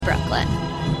Brooklyn.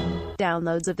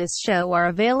 Downloads of this show are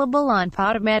available on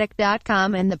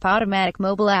Podomatic.com and the Podomatic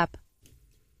mobile app.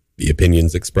 The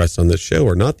opinions expressed on this show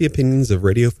are not the opinions of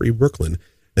Radio Free Brooklyn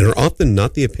and are often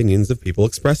not the opinions of people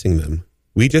expressing them.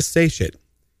 We just say shit.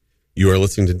 You are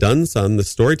listening to Dun Son, the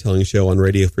storytelling show on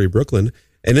Radio Free Brooklyn,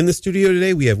 and in the studio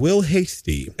today we have Will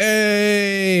Hasty.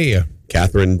 Hey!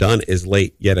 Catherine Dunn is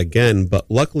late yet again, but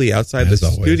luckily outside the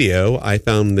studio I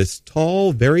found this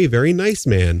tall, very, very nice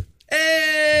man.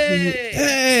 Hey!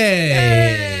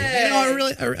 Hey! You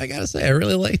know, I gotta say, I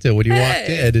really liked it when you walked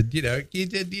in, and you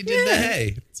did the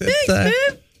hey. Thanks, babe.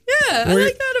 Yeah, I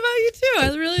like that about you too.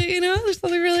 I really, there's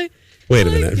something really. Wait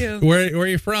a minute. Where are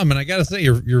you from? And I gotta say,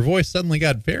 your voice suddenly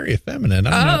got very effeminate.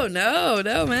 No,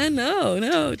 man, no.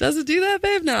 It doesn't do that,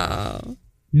 babe. No.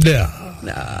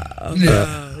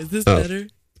 Is this better?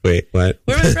 Wait, what?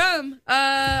 Where am I from?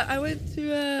 I went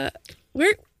to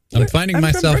I'm finding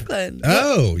myself. From Brooklyn.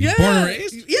 Oh, you born and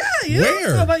raised? Yeah, you.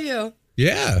 Where? How about you?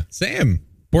 Yeah, same.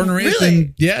 Born and raised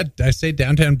Really? in I say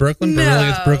downtown Brooklyn, but really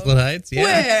it's Brooklyn Heights.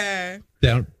 Yeah.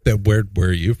 Where? Where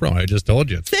are you from? I just told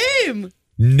you. Same.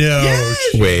 No. Yes.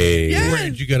 Wait. Yes. Where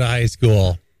did you go to high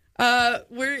school?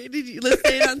 Where did you? Let's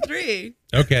say it on three.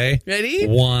 Okay. Ready?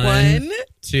 One,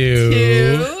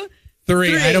 two,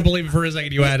 three. I don't believe it for a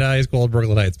second you had high school in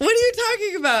Brooklyn Heights. What are you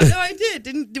talking about? No, I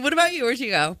did. What about you? Where'd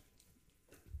you go?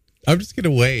 I'm just going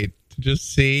to wait to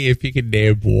just see if you can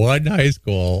name one high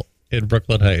school in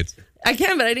Brooklyn Heights. I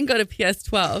can, but I didn't go to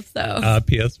PS12, so.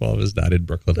 PS12 is not in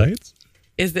Brooklyn Heights.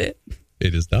 Is it?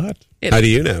 It is not. How do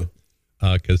you know?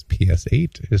 Because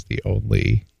PS8 is the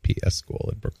only PS school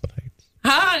in Brooklyn Heights.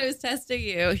 I was testing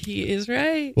you. He is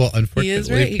right. Well, unfortunately, he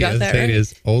is right. He got that PS8 right.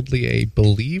 is only a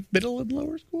middle and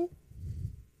lower school.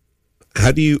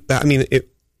 How do you,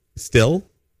 still?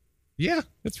 Yeah,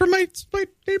 it's from my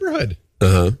neighborhood.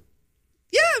 Uh-huh.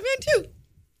 Yeah, mine too.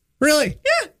 Really?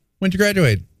 Yeah. When'd you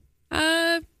graduate?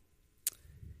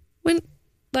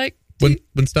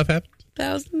 When stuff happened?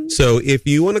 2000. So if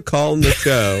you want to call in the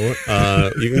show,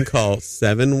 you can call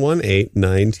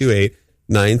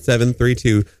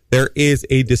 718-928-9732. There is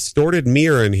a distorted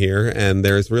mirror in here, and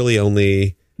there's really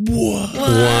only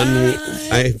one.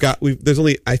 I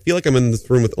feel like I'm in this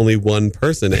room with only one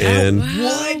person, and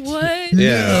What?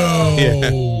 Yeah.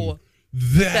 No.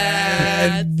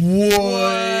 That's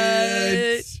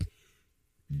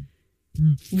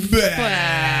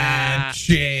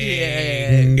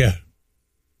batching.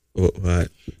 What?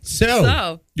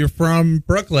 So you're from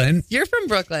Brooklyn. You're from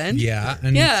Brooklyn. Yeah,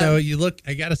 and so you look.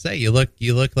 I gotta say, you look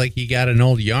like you got an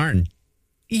old yarn.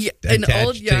 Yeah, an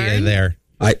old yarn to you there.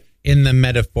 In the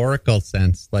metaphorical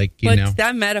sense, What's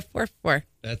that metaphor for?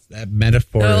 That's that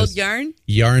metaphor. An old yarn.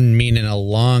 Yarn meaning a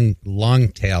long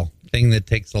tail thing that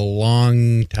takes a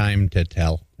long time to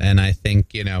tell. And I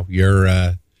think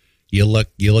you're you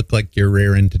look like you're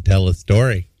rearing to tell a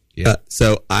story. Yeah.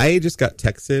 So I just got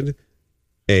texted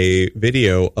a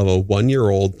video of a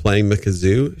 1-year-old playing the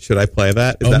kazoo. Should I play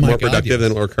that? Is that more productive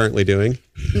than what we're currently doing?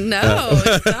 No,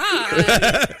 it's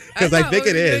not. Because I think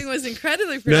it is. Doing was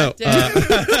incredibly productive.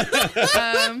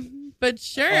 No, but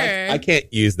sure. I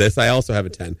can't use this. I also have a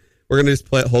 10. We're gonna just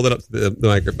hold it up to the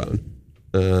microphone.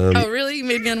 Oh, really? You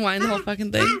made me unwind the whole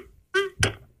fucking thing.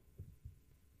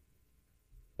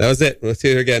 That was it. Let's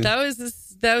hear it again. That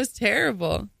was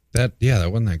terrible. That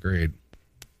wasn't that great.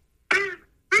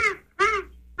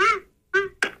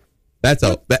 That's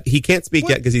all. He can't speak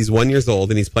yet because he's 1 year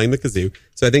old and he's playing the kazoo.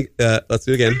 So I think let's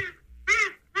do it again.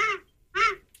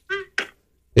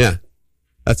 Yeah,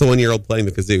 that's a 1-year-old playing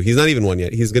the kazoo. He's not even 1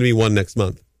 yet. He's going to be 1 next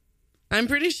month. I'm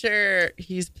pretty sure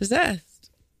he's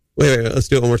possessed. Wait. Let's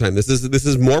do it one more time. This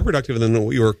is more productive than what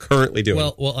we were currently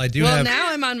doing. Well, I do. Well,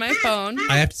 now I'm on my phone.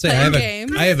 I have to say,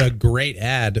 I have a great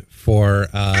ad for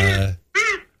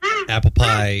apple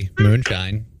pie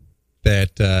moonshine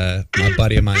that my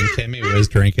buddy of mine, Timmy, was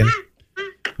drinking.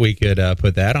 We could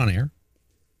put that on air.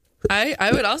 I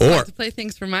would also like to play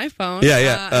things from my phone.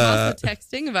 Yeah. I'm also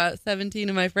texting about 17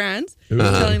 of my friends,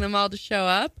 telling them all to show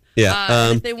up.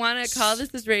 Yeah. If they want to call, this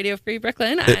is Radio Free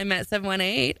Brooklyn. I'm at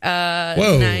 718.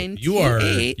 Whoa, you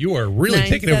are really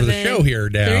taking over the show here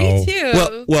now.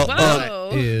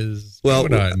 32.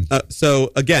 Going on?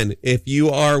 So again, if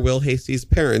you are Will Hasty's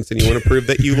parents and you want to prove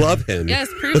that you love him, yes,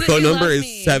 prove the that phone you number love is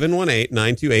me.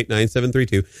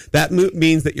 718-928-9732. That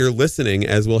means that you're listening,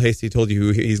 as Will Hasty told you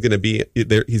he's going to be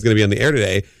there. He's going to be on the air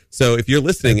today. So if you're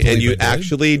listening and you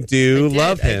actually do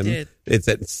love him, it's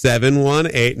at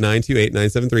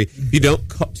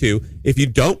 718-928-973. If you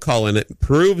don't call in, it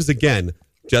proves again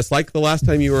just like the last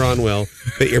time you were on, Will,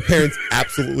 that your parents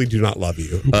absolutely do not love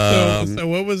you. How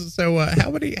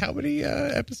many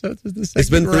episodes is this? It's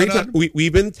been 3 times.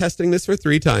 We've been testing this for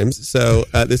 3 times. So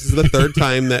this is the 3rd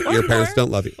time that your parents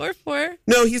don't love you. Or 4.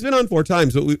 No, he's been on 4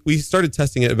 times, but we started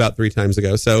testing it about 3 times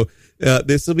ago. So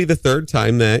this will be the 3rd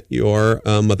time that your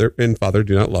mother and father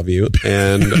do not love you.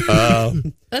 And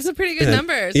that's a pretty good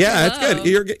number. Yeah, it's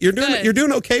good. You're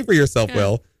doing okay for yourself,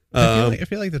 Will. I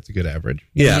feel like that's a good average.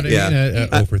 Yeah.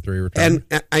 0 for 3 return.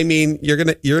 And I mean, you're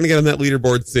gonna get on that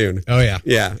leaderboard soon. Oh yeah.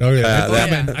 Yeah. Oh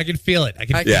yeah. I can feel it. I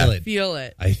can feel it. Feel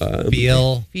it. I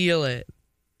feel it.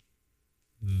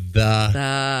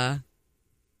 The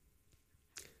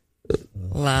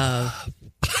love.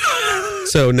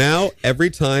 So now every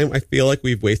time I feel like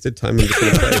we've wasted time, I'm just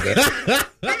gonna play this.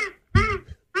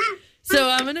 So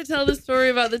I'm gonna tell the story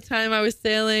about the time I was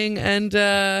sailing and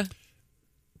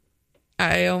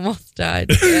I almost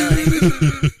died sailing.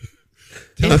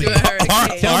 Tell me,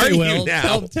 Will.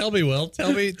 Tell me, Will.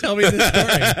 Tell me the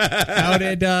story. How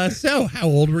did how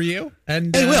old were you?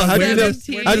 And hey, Will, how'd you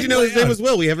know his name was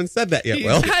Will? We haven't said that yet,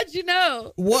 Will. How'd you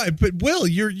know? What? But Will,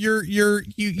 you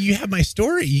have my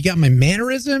story. You got my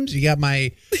mannerisms. You got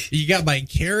my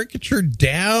caricature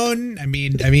down. I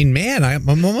mean, man, I'm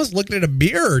almost looking at a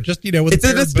mirror. Just with it's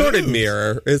a distorted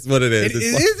mirror, is what it is. It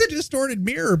is a distorted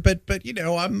mirror, but I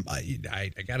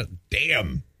got a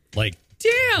damn. I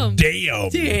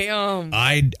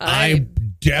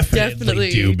definitely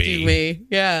do me.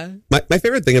 Yeah. My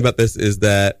favorite thing about this is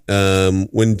that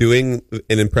when doing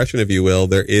an impression of you, Will,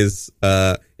 there's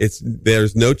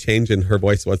no change in her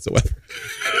voice whatsoever.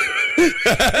 It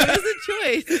was a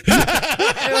choice.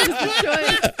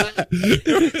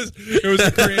 It was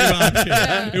a creative option.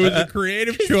 Yeah. It was a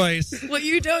creative choice. What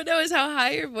you don't know is how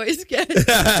high your voice gets.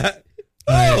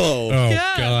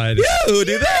 God. You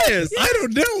do this. I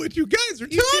don't know what you guys are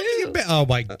talking about. Oh,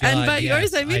 my God. And by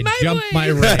yours, I mean my jumped voice. my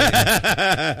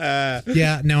rating.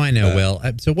 Yeah, no, I know, Will.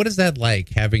 So what is that like,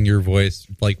 having your voice,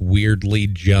 weirdly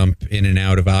jump in and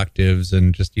out of octaves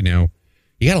and just, you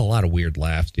got a lot of weird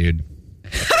laughs, dude.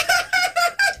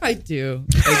 I do.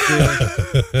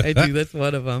 That's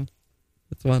one of them.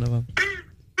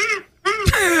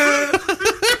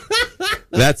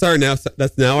 That's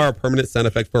now our permanent sound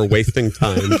effect for wasting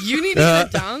time. You need a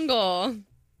dongle.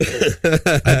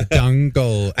 A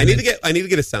dongle. I need to get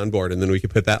a soundboard, and then we can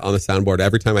put that on the soundboard.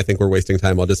 Every time I think we're wasting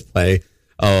time, I'll just play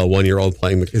a 1-year-old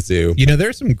playing the kazoo.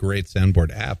 There's some great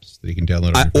soundboard apps that you can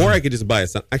download. Or I could just buy I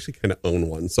actually kind of own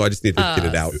one, so I just need to get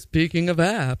it out. Speaking of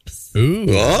apps. Ooh.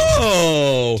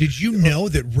 Oh. Did you know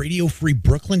that Radio Free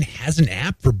Brooklyn has an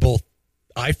app for both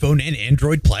iPhone and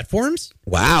Android platforms?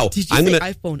 Wow. Did you say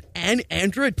iPhone and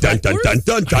Android platforms? Dun,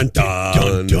 dun, dun, dun,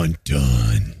 dun. Dun,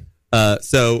 dun.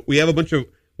 So we have a bunch of...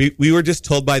 We were just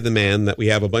told by the man that we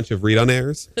have a bunch of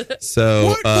read-on-airs.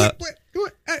 So... What?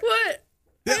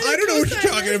 I don't know what you're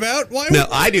talking about. Why? No,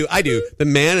 I do. The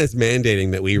man is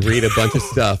mandating that we read a bunch of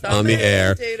stuff on the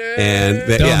air, and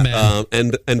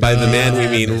and by the man we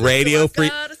mean Radio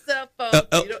Free.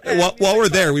 While we're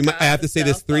there, I have to say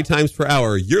this 3 times per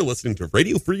hour. You're listening to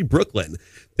Radio Free Brooklyn.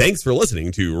 Thanks for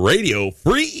listening to Radio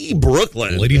Free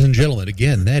Brooklyn. Ladies and gentlemen,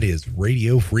 again, that is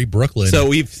Radio Free Brooklyn. So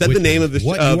we've said the name of the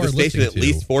station at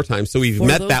least 4 times, so we've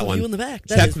met that one. In the back,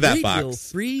 check that box. Radio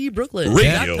Free Brooklyn.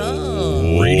 Radio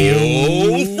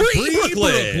Free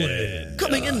Brooklyn.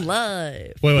 Coming in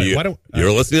live. Wait,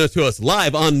 you're listening to us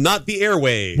live on Not the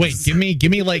Airwaves. Wait,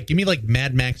 give me like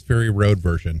Mad Max Fury Road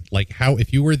version. Like how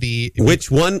if you were the which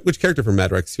character from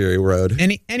Mad Max Fury Road?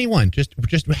 Anyone. Just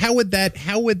how would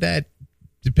that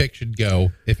depiction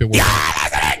go if it were?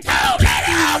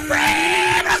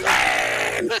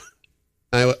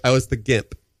 I was the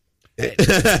Gimp.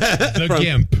 The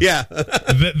Gimp. Yeah.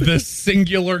 the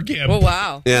singular Gimp. Oh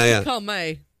wow. Yeah. Call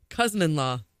my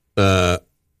cousin-in-law. Yeah.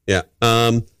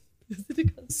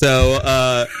 So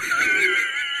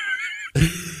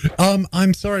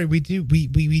I'm sorry. We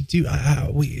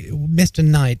missed a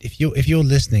night. If you're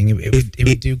listening, it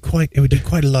would do quite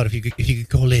a lot if you could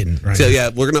call in. Right? So yeah,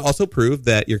 we're gonna also prove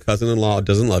that your cousin-in-law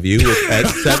doesn't love you at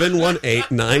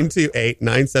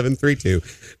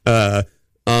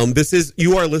 718-928-9732.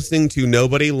 You are listening to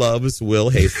Nobody Loves Will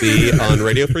Hasty on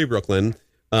Radio Free Brooklyn.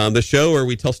 The show where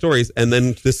we tell stories and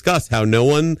then discuss how no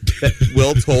one that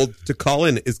Will told to call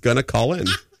in is gonna call in.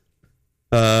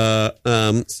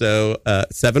 So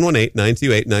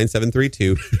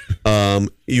 718-928-9732.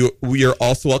 You're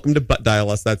also welcome to butt dial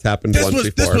us. That's happened once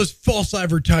before. This was false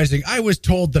advertising. I was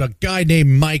told that a guy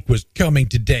named Mike was coming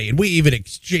today, and we even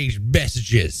exchanged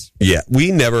messages. Yeah,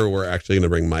 we never were actually going to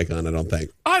bring Mike on, I don't think.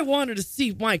 I wanted to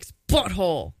see Mike's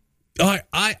butthole.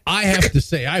 I have to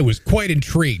say, I was quite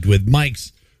intrigued with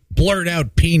Mike's blurred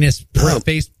out penis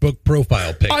Facebook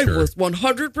profile picture. I was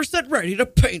 100% ready to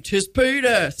paint his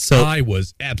penis. So I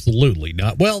was absolutely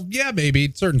not. Well, yeah,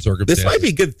 maybe certain circumstances. This might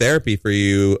be good therapy for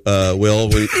you, Will,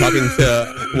 when talking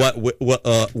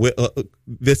to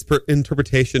this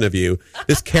interpretation of you.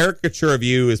 This caricature of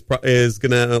you is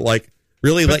gonna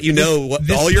really let you know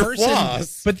all your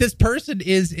flaws. But this person it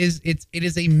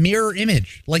is a mirror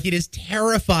image. Like, it is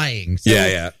terrifying. So,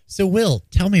 yeah. So, Will,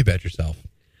 tell me about yourself.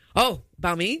 Oh,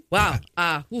 about me? Wow.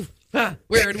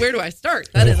 Where do I start?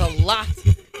 That is a lot.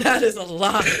 That is a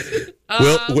lot.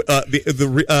 Will,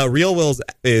 the real Will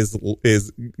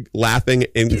is laughing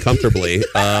uncomfortably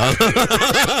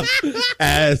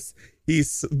as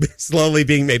he's slowly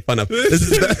being made fun of. This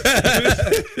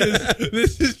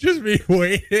is just me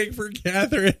waiting for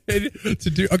Catherine to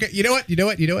do. Okay, you know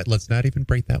what? Let's not even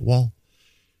break that wall.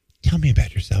 Tell me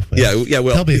about yourself, Will. Yeah,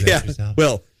 Will. Tell me about yourself.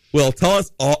 Will, tell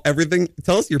us everything.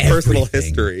 Tell us your personal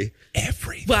history.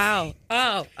 Everything. Wow.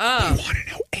 Oh. I want to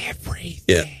know everything.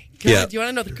 Yeah. God, do you want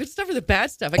to know the good stuff or the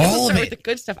bad stuff? I guess I'll start with the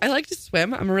good stuff. I like to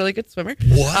swim. I'm a really good swimmer.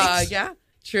 What? Yeah,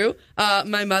 true.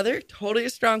 My mother, totally a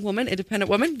strong woman, independent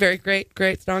woman, very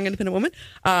great, strong, independent woman.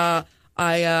 I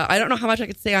don't know how much I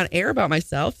could say on air about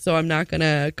myself, so I'm not going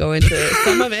to go into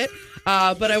some of it.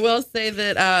 But I will say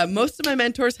that most of my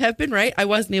mentors have been right. I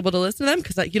wasn't able to listen to them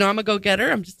because, I'm a go-getter.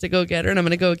 I'm just a go-getter, and I'm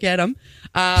going to go get them.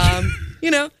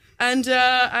 And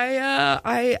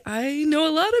I know a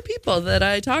lot of people that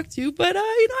I talk to, but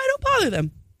I don't bother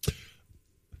them.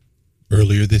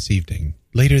 Later this evening,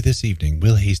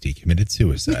 Will Hasty committed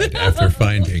suicide after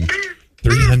finding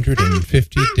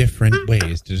 350 different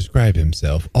ways to describe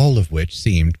himself, all of which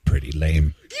seemed pretty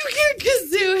lame. You can't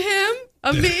kazoo him.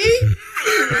 Me? You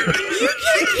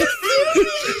can't kazoo me.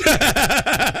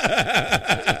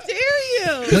 How dare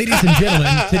you? Ladies and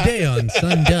gentlemen, today on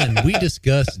Sundone, we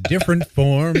discuss different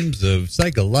forms of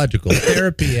psychological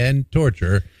therapy and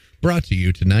torture, brought to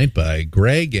you tonight by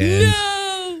Greg and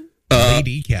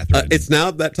Lady Catherine. It's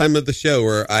now that time of the show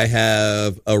where I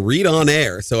have a read on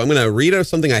air. So I'm going to read out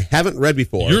something I haven't read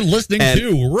before. You're listening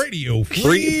to Radio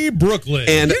Free Brooklyn.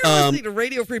 And you're listening to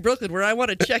Radio Free Brooklyn, where I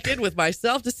want to check in with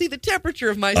myself to see the temperature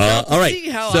of myself, to see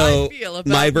how I feel about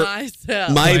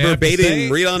myself. My verbatim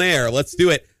read on air. Let's do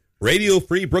it. Radio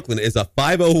Free Brooklyn is a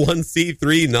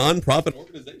 501c3 nonprofit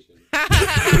organization.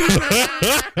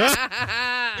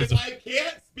 If I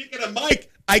can't speak in a mic,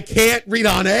 I can't read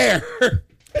on air.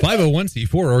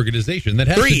 501c4 organization that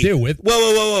has to do with...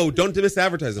 Whoa. Don't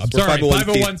misadvertise us. I'm sorry,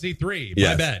 501c3. Yes.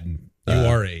 My bad. You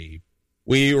are a...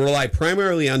 We rely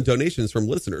primarily on donations from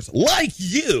listeners like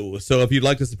you. So if you'd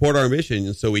like to support our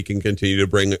mission so we can continue to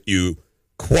bring you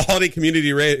quality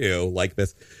community radio like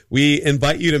this, we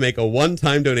invite you to make a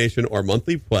one-time donation or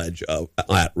monthly pledge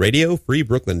at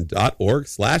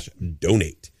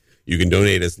radiofreebrooklyn.org/donate. You can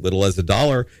donate as little as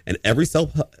 $1, and every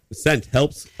cent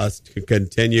helps us to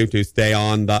continue to stay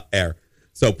on the air.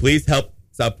 So please help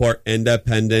support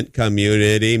independent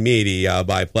community media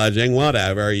by pledging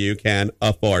whatever you can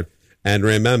afford. And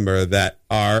remember that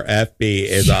RFB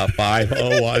is a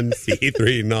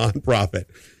 501c3 nonprofit.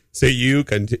 So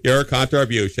your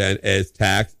contribution is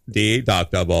tax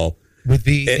deductible with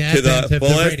the to the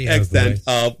fullest extent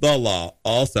of the law.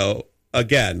 Also,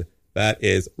 again, that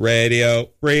is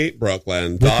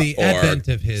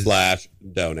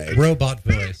radiofreebrooklyn.org/donate. Robot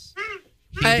voice.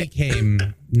 He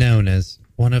became known as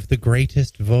one of the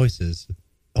greatest voices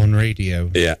on radio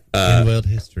in world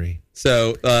history.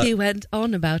 So he went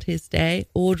on about his day,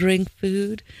 ordering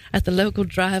food at the local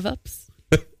drive-ups.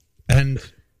 And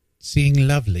seeing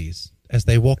lovelies as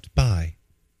they walked by,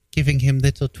 giving him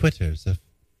little twitters of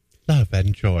love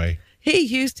and joy. He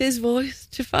used his voice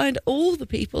to find all the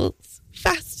people's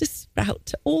fastest route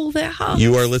to all their hearts.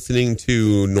 You are listening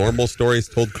to Normal Stories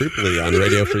Told Creepily on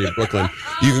Radio Free Brooklyn.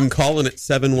 You can call in at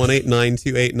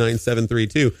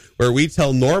 718-928-9732, where we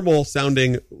tell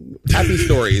normal-sounding happy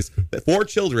stories for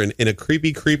children in a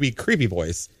creepy, creepy, creepy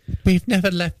voice. We've never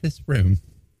left this room.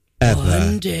 Ever.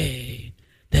 One day,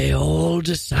 they all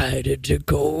decided to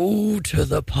go to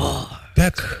the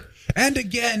park. And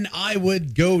again, I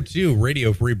would go to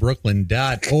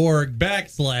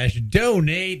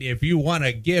radiofreebrooklyn.org/donate if you want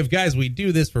to give. Guys, we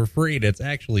do this for free, and it's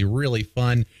actually really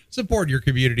fun. Support your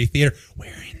community theater. We're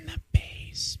in the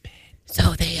basement.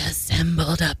 So they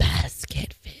assembled a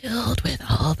basket filled with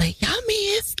all the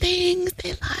yummiest things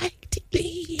they like to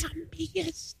eat.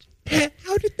 Yummiest.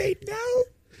 How did they know?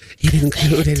 It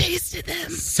included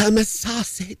them. summer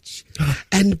sausage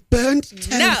and burnt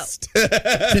toast.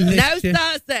 No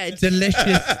sausage. cabbage.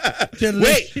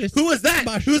 Delicious. Wait, who was that?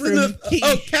 Who's in the? quiche.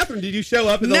 Oh, Catherine, did you show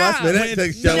up in the No. last minute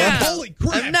to show No. up? Holy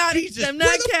crap! I'm not. Jesus, I'm where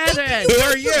not the fuck- Catherine. Who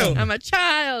are you? I'm a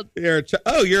child. You're a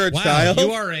Wow, child.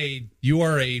 you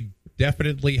are a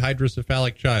definitely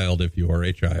hydrocephalic child. If you are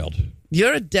a child,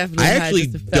 You're a definitely. I actually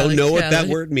hydrocephalic don't know what that child.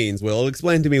 word means. Will,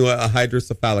 explain to me what a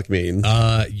hydrocephalic means.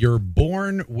 you're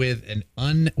born with an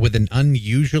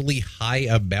unusually high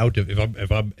amount of.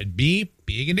 If I'm me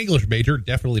being an English major,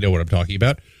 definitely know what I'm talking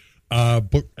about.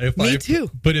 But if Me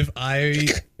too. But if I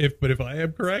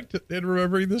am correct in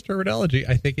remembering this terminology,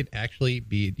 I think it actually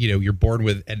be you're born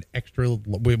with an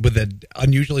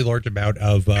unusually large amount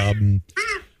of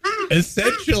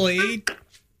essentially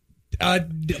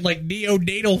like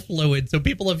neonatal fluid. So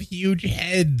people have huge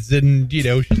heads and shit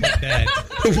like that.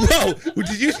 Whoa!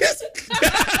 Did you just?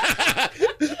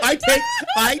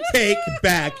 I take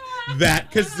back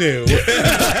that kazoo.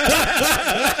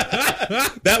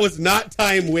 That was not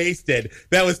time wasted.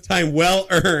 That was time well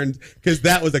earned because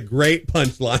that was a great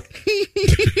punchline.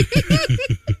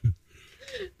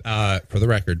 For the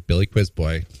record, Billy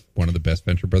Quizboy, one of the best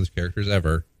Venture Brothers characters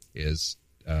ever, is.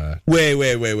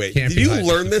 Wait. Can't Did be you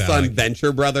learn this on hydrocephalic.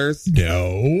 Venture Brothers?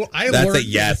 No, That's a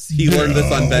yes. He learned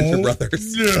this on Venture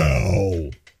Brothers.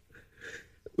 No.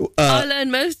 I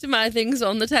learned most of my things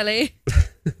on the telly.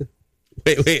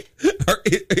 Wait.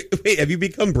 Wait, have you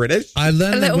become British? I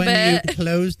learned A that little when you bit.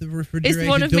 close the refrigerator It's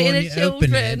one of door me and and you the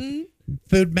open it, children.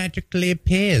 food magically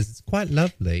appears. It's quite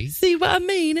lovely. See what I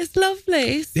mean? It's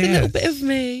lovely. It's a Yes. little bit of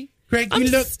me. Greg, I'm you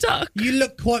look stuck. You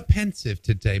look quite pensive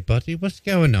today, buddy. What's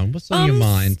going on? What's on your I'm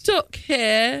mind? stuck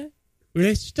here.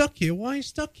 We're stuck here. Why are you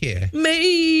stuck here?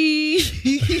 Me.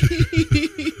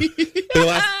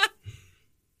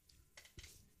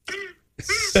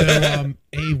 So, a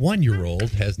 1-year-old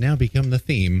has now become the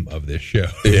theme of this show.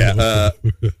 Yeah.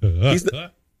 He's the,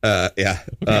 yeah.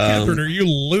 Okay, Catherine, are you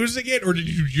losing it, or did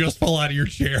you just fall out of your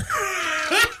chair?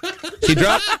 She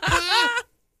dropped.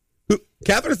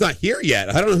 Catherine's not here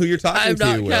yet. I don't know who you're talking I'm to.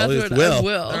 not Will. Catherine. It's Will. I'm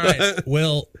Will. All right.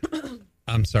 Will,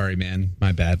 I'm sorry, man.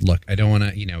 My bad. Look, I don't want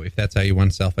to, if that's how you want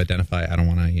to self-identify, I don't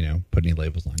want to, put any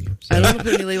labels on you. So, I don't want to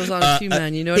put any labels on it too,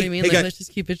 man. You know what I mean? hey, Like, guys. let's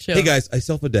just keep it chill. Hey guys, I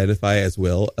self-identify as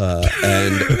Will,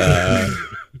 and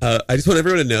I just want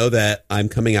everyone to know that I'm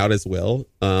coming out as Will.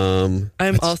 I'm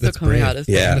also that's coming brave. out as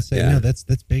I Yeah. gotta say, no, that's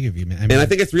big of you, man. And I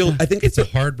think it's real. I think it's a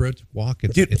hard road to walk.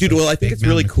 dude. Will, I think it's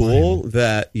really cool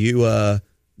that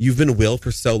you've been Will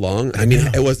for so long. I mean,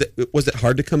 was it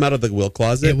hard to come out of the Will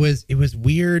closet? It was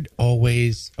weird,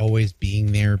 always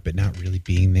being there, but not really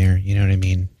being there. You know what I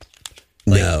mean?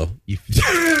 No. It's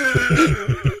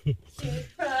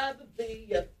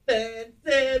probably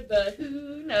offensive, but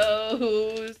who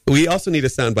knows? We also need a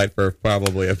soundbite for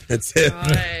probably offensive.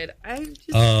 God, I'm just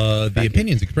the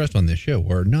opinions expressed on this show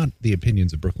are not the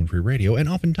opinions of Brooklyn Free Radio, and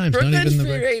oftentimes Brooklyn not even the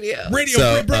Free Radio. Radio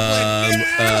So, Free Brooklyn.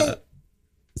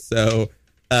 No!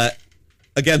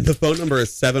 Again, the phone number is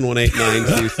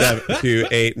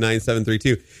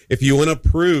 718-927-289732. If you want to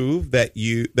prove that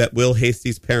Will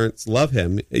Hasty's parents love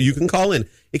him, you can call in.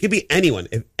 It could be anyone.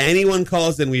 If anyone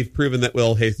calls in, we've proven that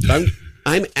Will Hasty.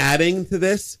 I'm adding to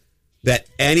this that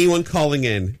anyone calling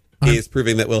in is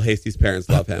proving that Will Hasty's parents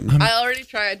love him. I already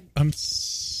tried. I'm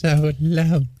so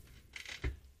low.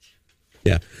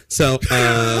 Yeah. So,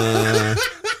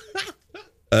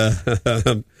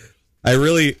 I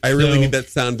really need that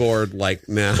soundboard like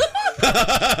now.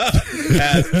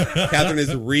 As Catherine is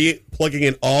plugging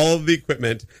in all of the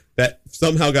equipment that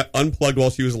somehow got unplugged while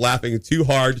she was laughing too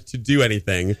hard to do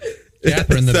anything.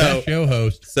 Catherine, the best show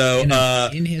host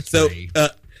in history.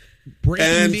 Breaking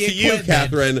And the to you, equipment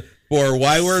Catherine, for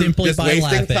why we're simply just by wasting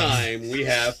laughing. time, we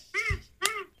have.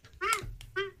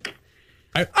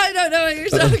 I don't know what you're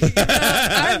talking about.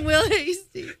 I'm Will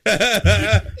Hasty.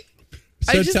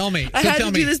 So tell me. I had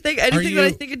to do this thing. Anything that I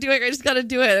think of doing, I just got to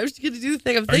do it. I'm just going to do the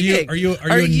thing I'm thinking. Are you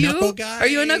a knuckle guy? Are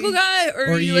you a knuckle guy?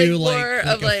 Or are you like more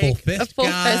of like full fist a full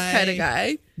guy? fist kind of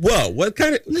guy? Whoa, what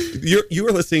kind of... You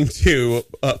were listening to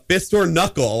Fist or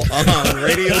Knuckle on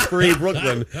Radio Free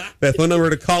Brooklyn. The phone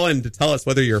number to call in to tell us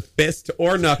whether you're fist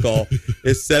or knuckle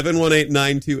is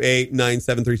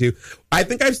 718-928-9732. I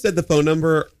think I've said the phone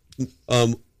number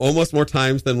almost more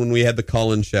times than when we had the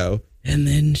call-in show. And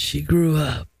then she grew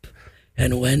up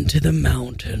and went to the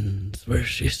mountains where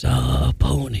she saw a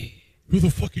pony Who the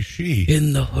fuck is she?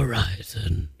 in the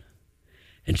horizon.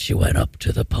 And she went up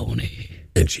to the pony.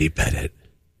 And she pet it.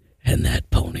 And that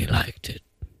pony liked it.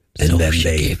 And So then she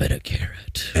they- gave it a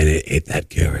carrot. And it ate that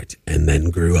carrot and then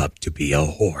grew up to be a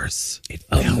horse.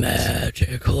 A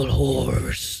magical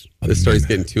horse. This story's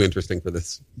getting too interesting for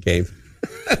this game.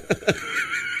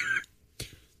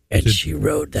 And she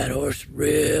rode that horse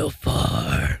real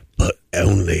far. But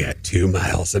only at 2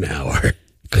 miles an hour.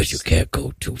 Because you can't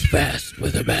go too fast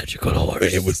with a magical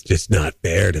horse. It was just not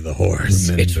fair to the horse.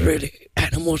 It's really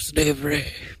animal slavery.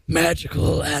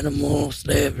 Magical animal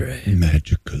slavery.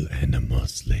 Magical animal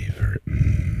slavery.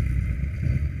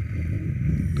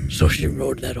 So she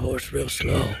rode that horse real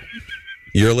slow.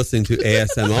 You're listening to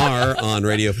ASMR on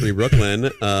Radio Free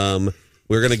Brooklyn.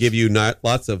 We're going to give you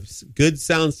lots of good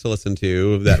sounds to listen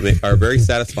to that are very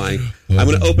satisfying. I'm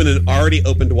going to open an already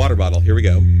opened water bottle. Here we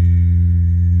go.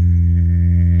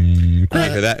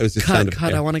 Hear that? It was just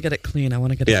cut. I want to get it clean. We're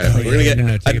going to get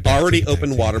an already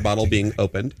opened water bottle being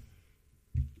opened.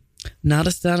 Not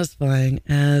as satisfying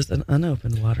as an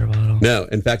unopened water bottle. No,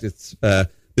 in fact, it's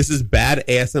this is bad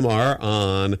ASMR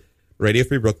on Radio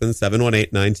Free Brooklyn,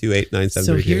 718-928-9732.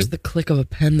 So here's the click of a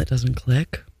pen that doesn't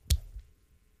click.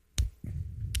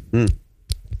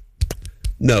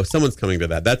 No, someone's coming to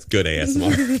that. That's good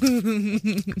ASMR.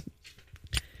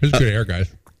 Here's good air, guys.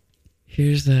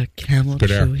 Here's a camel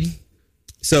chewing.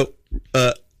 So,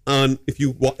 if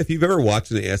you've ever watched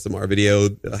an ASMR video,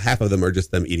 half of them are just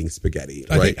them eating spaghetti,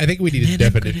 right? I think we need a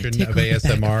definition of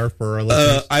ASMR for our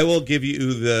listeners. I will give you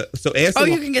ASMR. Oh,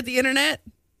 you can get the internet?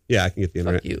 Yeah, I can get the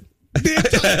internet. Fuck you.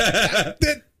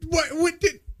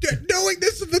 Knowing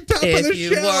this is the top of the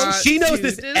show. She knows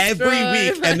this every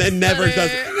week and then never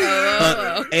does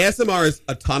it. ASMR is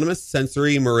autonomous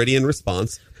sensory meridian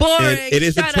response. Boring. It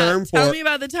is a term for... Tell me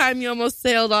about the time you almost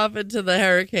sailed off into the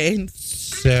hurricanes.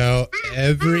 So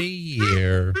every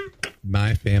year,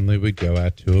 my family would go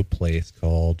out to a place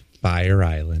called Fire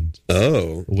Island.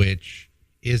 Oh. Which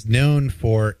is known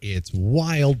for its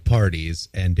wild parties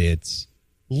and its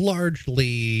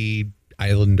largely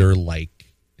islander-like.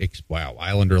 Wow,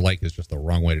 islander-like is just the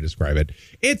wrong way to describe it.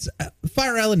 It's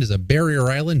Fire Island is a barrier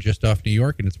island just off New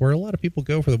York, and it's where a lot of people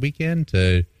go for the weekend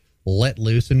to let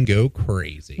loose and go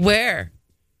crazy. Where?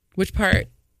 Which part?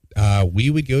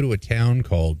 We would go to a town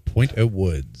called Point of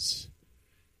Woods,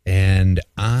 and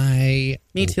Me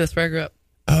too. That's where I grew up.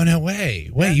 Oh no way!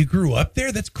 Wait, you grew up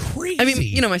there? That's crazy. I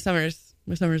mean, my summers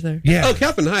there. Yeah. Oh,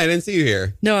 Catherine, hi! I didn't see you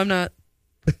here. No, I'm not.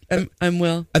 I'm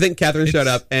Will. I think Catherine showed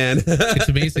up, and it's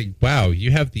amazing. Wow,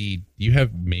 you have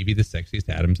maybe the sexiest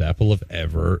Adam's apple of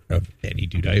any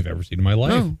dude I've ever seen in my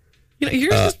life. Oh,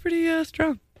 yours is pretty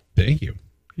strong. Thank you.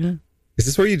 Yeah. Is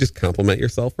this where you just compliment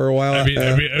yourself for a while? I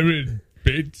mean,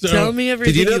 so, tell me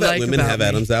everything. Did you know that like women about have me.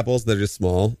 Adam's apples? They're just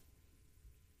small.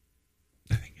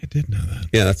 I think I did know that.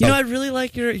 Yeah, that's. I really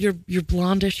like your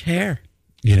blondish hair.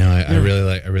 I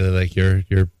really like your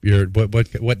what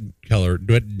color?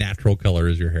 What natural color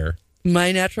is your hair?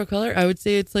 My natural color, I would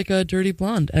say it's like a dirty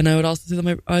blonde, and I would also say that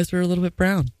my eyes are a little bit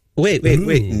brown. Wait!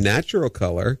 Natural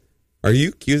color? Are you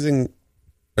accusing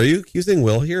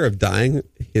Will here of dyeing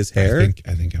his hair?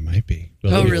 I think I might be.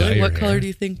 Oh, really? What color do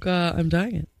you think I'm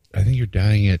dyeing it? I think you're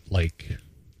dyeing it like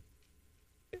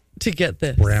to get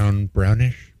this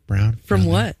brownish brown. From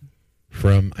what?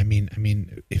 From I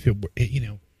mean, if it were,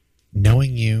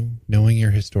 knowing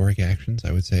your historic actions,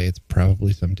 I would say it's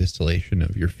probably some distillation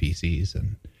of your feces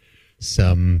and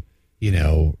some,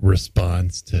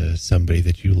 response to somebody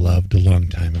that you loved a long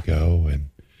time ago and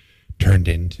turned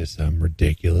into some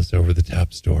ridiculous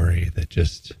over-the-top story that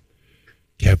just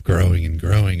kept growing and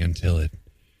growing until it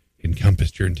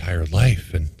encompassed your entire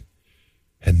life. And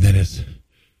then as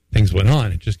things went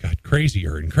on, it just got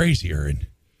crazier and crazier. And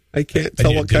I can't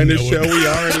tell what kind of show we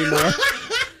are anymore.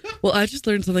 Well, I just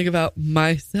learned something about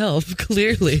myself,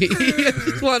 clearly. I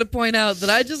just want to point out that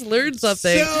I just learned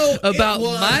something about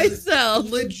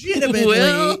myself. Legitimately.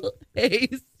 Will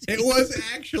Hastings. It was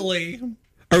actually...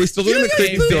 Are we still doing the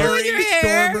creepy story?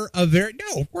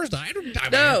 No, of course not.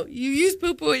 No, you use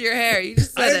poo-poo in your hair. You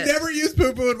just said I've never used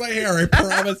poo-poo in my hair. I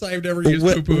promise I've never used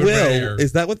poo-poo in my hair.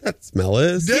 Is that what that smell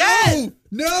is?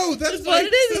 No, that's what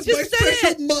it is. That's my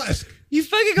special musk. You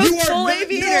fucking go full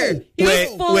aviator.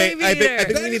 Wait. I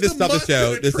think we need to stop the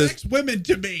show. This attracts women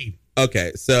to me.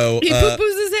 Okay, so he poo-poos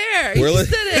his hair. He just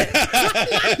said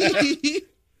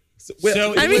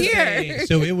it.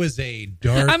 So it was a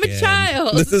dark. I'm a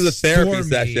child. This is a therapy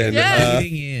session.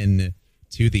 Leading in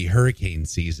to the hurricane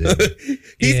season.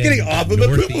 He's getting off of the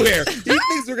poo-poo hair. He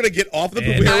thinks we're going to get off the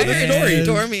poo-poo hair with a story.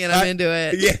 Stormy, and I'm into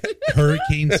it. Yeah.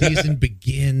 Hurricane season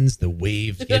begins. The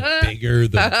waves get bigger.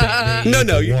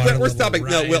 We're stopping.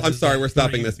 No, Will, I'm sorry. We're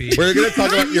stopping this. We're going to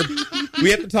talk about we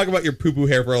have to talk about your poo-poo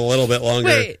hair for a little bit longer.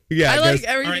 Wait. I like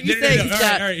everything you say. He's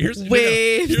got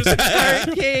waves,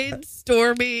 hurricane,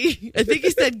 stormy. I think he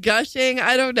said gushing.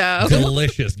 I don't know.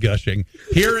 Delicious gushing.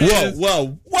 Here it is.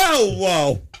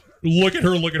 Whoa. Look at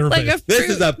her like face. This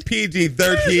is a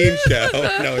PG-13 show.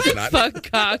 No, it's not. Fuck,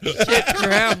 cock, shit,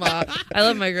 grandma. I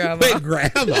love my grandma. Wait,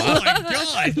 grandma. Oh my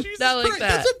God. Jesus Not like Christ.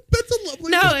 that. That's a lovely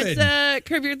No, woman. it's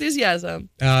Curb Your Enthusiasm.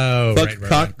 Oh, Fuck, right.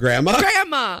 cock, grandma?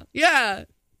 Grandma, yeah.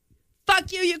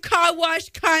 Fuck you, you car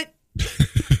wash cunt.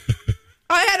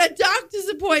 I had a doctor's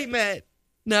appointment.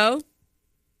 No?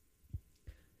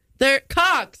 They're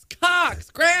Cox,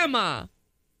 grandma.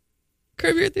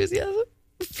 Curb Your Enthusiasm.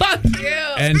 Fuck you.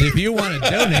 And if you want to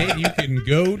donate, you can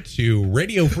go to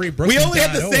Radio Free Brooklyn. We only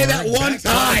have to say that one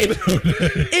time.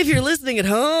 If you're listening at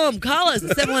home, call us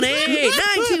at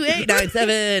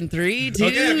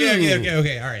 718-928-9732.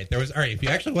 Okay. All right. If you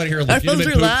actually want to hear a Our phones legitimate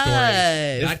are poop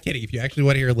live. story, not kidding. If you actually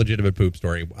want to hear a legitimate poop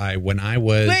story, when I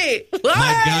was Wait, what?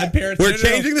 my godparents, We're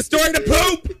changing the story to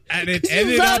poop. and it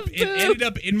love ended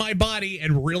up in my body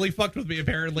and really fucked with me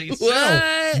apparently. So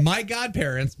What? my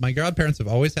godparents have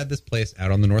always had this place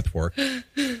out on the North Fork,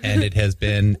 and it has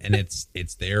been, and it's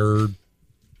their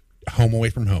home away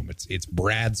from home. It's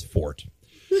Brad's fort.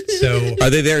 So Are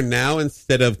they there now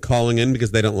instead of calling in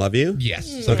because they don't love you? yes,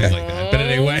 something like that. But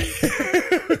anyway.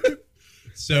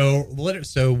 So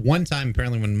one time,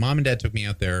 apparently, when Mom and Dad took me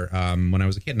out there when I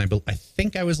was a kid, and I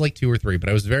think I was like 2 or 3, but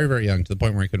I was very, very young to the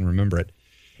point where I couldn't remember it.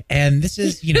 And this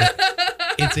is,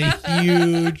 it's a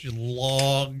huge,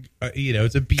 long,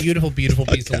 it's a beautiful, beautiful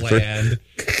piece of land.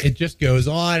 It just goes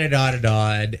on and on and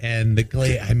on. And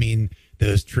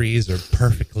those trees are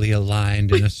perfectly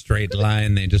aligned in a straight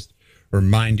line. They just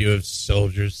remind you of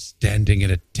soldiers standing at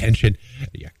attention.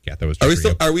 Yeah, that was true.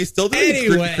 Are we still doing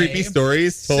Anyway, creepy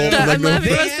stories told? so- I'm laughing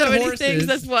They about had so many horses. things.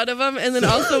 That's one of them. And then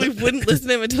also we wouldn't listen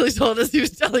to him until he told us he was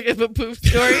telling him a poop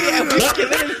story. And we've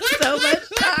given him so much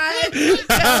time to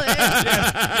tell it.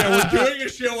 Yeah, we're doing a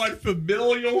show on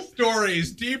familial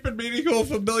stories, deep and meaningful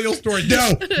familial stories. No,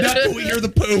 not till we hear the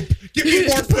poop. Give me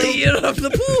more poop. You don't have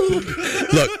the poop.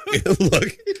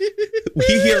 Look.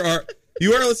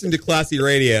 You are listening to Classy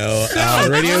Radio,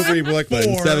 Radio Free Brooklyn,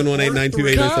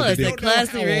 718-928-9732. Call us Don't at know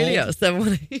Classy how Radio, old.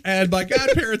 718. And my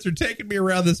godparents are taking me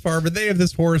around this farm, and they have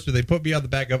this horse, or they put me on the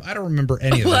back of. I don't remember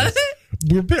any of What? this.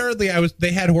 Apparently,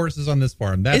 they had horses on this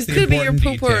farm. That's It's the going to be your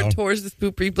important poop or detail. a horse's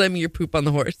poop. Are you blaming your poop on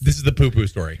the horse? This is the poo-poo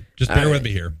story. Just bear All with right.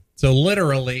 me here. So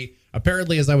literally,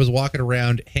 apparently, as I was walking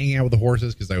around hanging out with the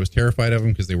horses because I was terrified of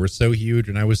them because they were so huge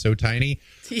and I was so tiny,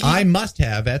 I must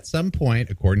have at some point,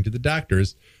 according to the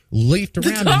doctors, leafed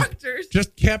around and doctors?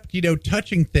 just kept,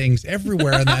 touching things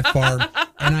everywhere on that farm.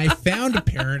 And I found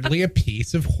apparently a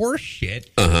piece of horse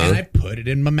shit and I put it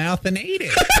in my mouth and ate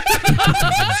it.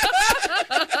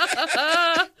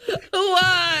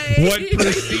 Why?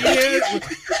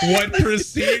 What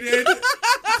proceeded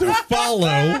to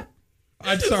follow.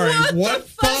 I'm sorry. What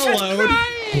followed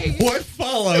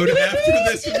after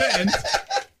this event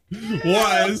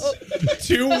was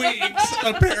 2 weeks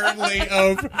apparently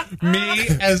of me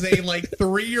as a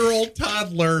 3-year-old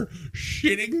toddler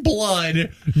shitting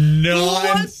blood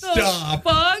nonstop. What the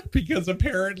fuck? Because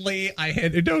apparently I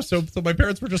had so my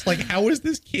parents were just like, how is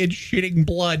this kid shitting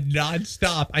blood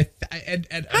nonstop? How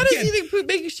How does he think poop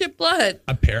make you shit blood?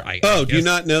 Do you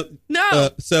not know? No.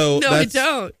 So No, I that's,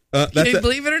 don't. that's Can you a-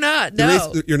 believe it or not? The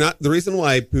No. The reason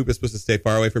why poop is supposed to stay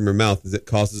far away from your mouth is it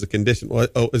causes a condition.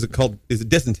 Is it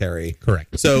dysentery?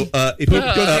 Correct. So if Poop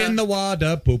you goes in the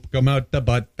water, poop come out the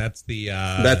butt. That's the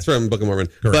that's from Book of Mormon.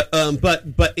 Correct.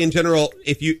 But in general,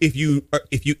 if you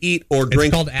eat or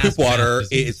drink called poop water, ass-mouth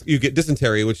disease. you get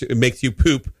dysentery, which makes you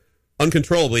poop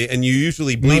uncontrollably, and you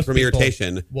usually bleed Most from people-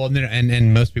 irritation. Well, no,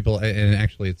 and most people, and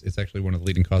actually, it's actually one of the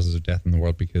leading causes of death in the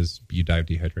world because you die of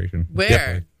dehydration.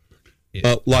 Where?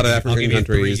 A lot of I'll African give you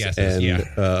 3 countries guesses, and yeah.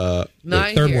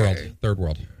 Not Third here.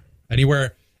 world,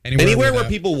 anywhere anywhere where that-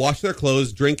 people wash their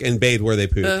clothes, drink, and bathe where they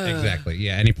poop. exactly,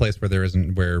 yeah, any place where there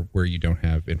isn't where you don't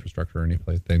have infrastructure or any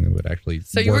place thing that would actually.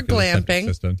 So you were work as a septic glamping.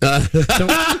 system.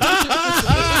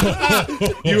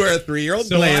 You were a 3-year-old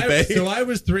glamping. I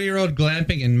was 3-year-old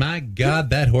glamping, and my God,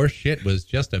 that horse shit was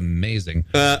just amazing.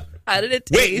 How did it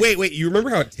taste? Wait! You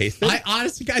remember how it tasted? I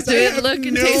honestly, guys, Did I it have look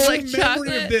and no taste like memory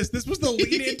chocolate? of this. This was the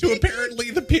lead into apparently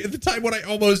the time when I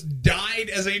almost died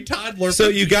as a toddler. So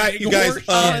from you guys, eating horse it's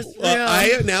shit. real.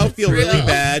 I now feel It's really real.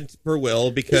 bad for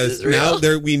Will because This is now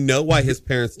real. we know why his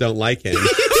parents don't like him.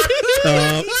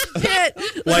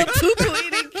 Shit, like a poo-poo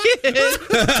eating kid. And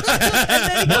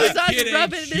then he goes on Kid to ain't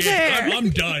rub it in his shit. hair. I'm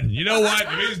done. You know what?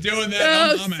 If he's doing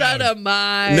that, Oh, I'm son out. of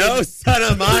mine. No son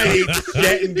of mine eats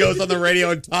shit and goes on the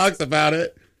radio and talks about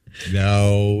it.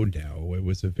 No, it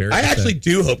was a very. I actually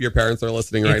do hope your parents are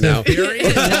listening right it's a now. very-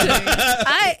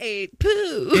 I ate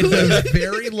poo. It's a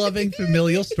very loving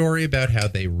familial story about how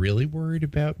they really worried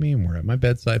about me and were at my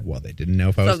bedside while they didn't know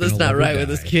if I was Something's going to not right with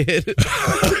this kid.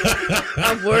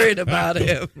 I'm worried about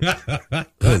him.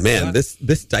 Oh man, this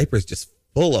diaper's just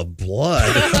full of blood.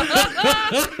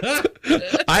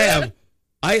 I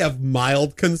have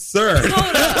mild concern.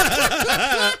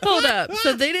 Hold up.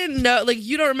 So they didn't know, like,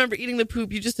 you don't remember eating the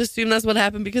poop. You just assume that's what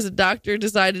happened because a doctor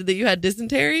decided that you had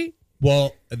dysentery?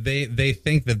 Well, they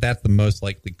think that that's the most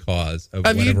likely cause of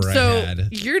whatever I had.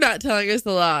 You're not telling us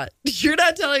a lot. You're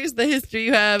not telling us the history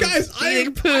you have Guys, of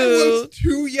eating poo. I was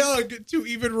too young to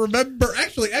even remember.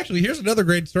 Actually, here's another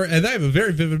great story, and I have a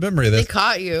very vivid memory of this. They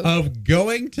caught you. Of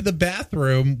going to the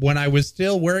bathroom when I was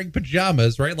still wearing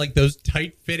pajamas, right? Like those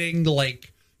tight-fitting,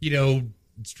 like,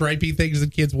 stripy things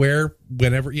that kids wear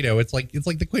whenever, it's like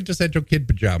the quintessential kid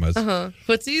pajamas.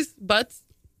 Footsies? Butts?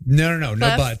 No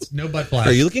Flaps? butts. No butt flaps.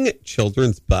 Are you looking at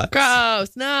children's butts?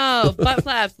 Gross. No. Butt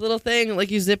flaps. Little thing, like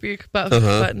you zip your butt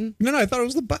button. No, I thought it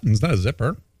was the buttons, not a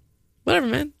zipper. Whatever,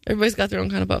 man. Everybody's got their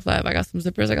own kind of butt flap. I got some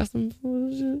zippers. I got some...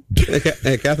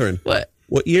 Hey, Catherine. What?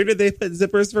 What year did they put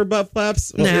zippers for butt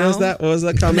flaps? What year was that? What was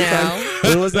that common Now. time?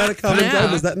 When was that a common Now.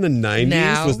 time? Was that in the 90s?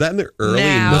 Now. Was that in the early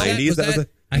Now. 90s? Was that-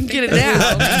 You can get it now.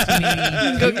 You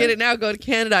can go get it now. Go to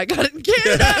Canada. I got it in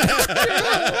Canada.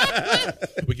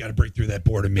 We got to break through that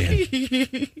border, man. You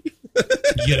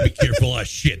got to be careful. Oh,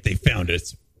 shit, they found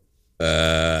us.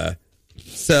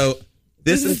 So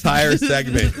this entire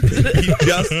segment, you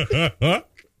just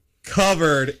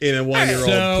covered in a 1-year-old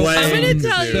So, playing. I'm gonna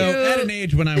tell dude. you- So at an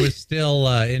age when I was still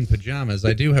in pajamas,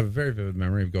 I do have a very vivid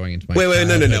memory of going into my Wait, no.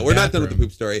 childhood We're not done with the bathroom.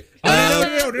 poop story.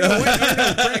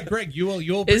 No, Greg, you'll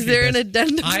Is appreciate there an this.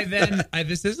 addendum?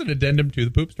 This is an addendum to the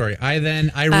poop story. I I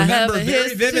have remember a very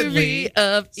history vividly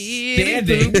of eating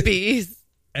standing poopies.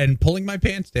 and pulling my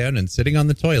pants down and sitting on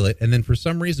the toilet, and then for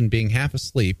some reason being half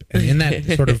asleep, and in that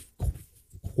sort of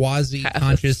quasi-conscious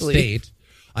Half asleep. state,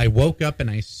 I woke up and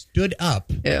I stood up,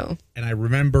 Ew. and I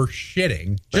remember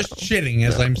shitting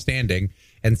as I'm standing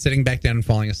and sitting back down and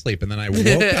falling asleep. And then I woke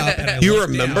up and I You looked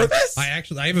remember down. this? I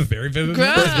have a very vivid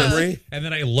Gross. memory. And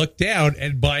then I looked down,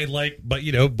 and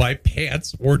my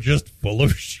pants were just full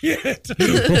of shit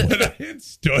from when I had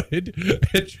stood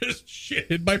and just shit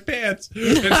in my pants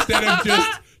instead of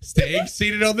just staying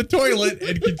seated on the toilet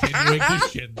and continuing to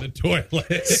shit in the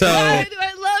toilet. So, Why do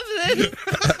I love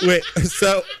this? wait,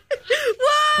 so,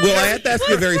 Why? well, I have to ask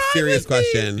you a very What's wrong serious with me?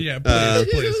 question. Yeah,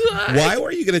 please. Why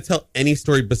were you going to tell any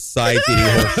story besides eating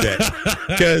horse shit?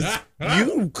 Because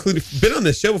you've been on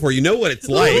this show before. You know what it's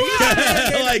like.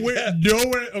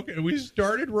 We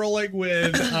started rolling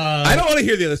with. I don't want to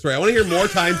hear the other story. I want to hear more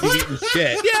times you've eaten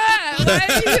shit. Yeah, why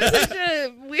are you such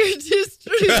a weird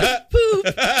history of poop?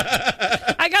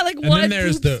 I got like one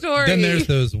poop story. Then there's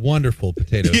those wonderful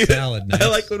potato salad nights. I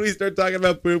like when we start talking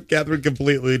about poop, Catherine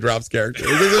completely drops character.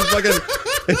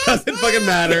 It doesn't fucking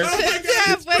matter. It's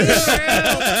halfway through.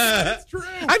 That's true.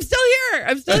 I'm still here.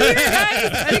 I'm still here,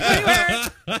 guys.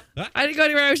 I didn't go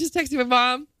anywhere. I was just texting my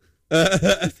mom.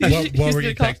 What were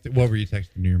you texting? What were you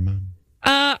texting to your mom?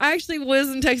 I actually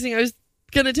wasn't texting. I was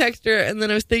gonna text her, and then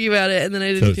I was thinking about it, and then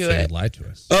I didn't do So it. you lied to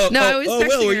us. No, I was texting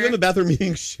Will, were you her. in the bathroom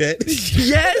eating shit?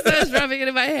 Yes, I was rubbing it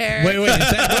in my hair. Wait. Is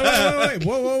that,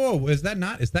 whoa. Is that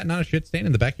not a shit stain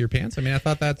in the back of your pants? I mean, I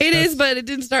thought that's. It is, but it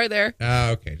didn't start there.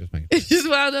 Okay, just making. It just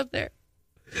wound up there.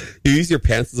 You use your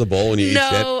pants as a bowl when you eat shit?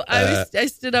 No, I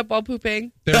stood up while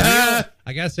pooping. I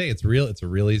gotta say, it's real. It's a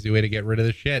real easy way to get rid of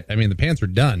the shit. I mean, the pants are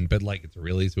done, but it's a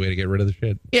real easy way to get rid of the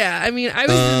shit. Yeah, I mean, I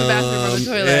was in the bathroom on the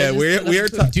toilet. Yeah, I just stood we up are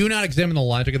and pooped. Do not examine the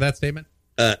logic of that statement.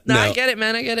 No, I get it,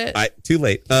 man. I get it. Too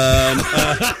late.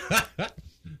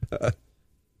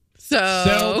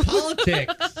 So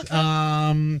politics.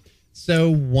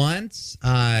 So once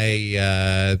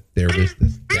there was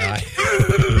this guy.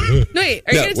 No, wait,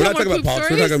 are you going to we're tell not more talking about poop politics.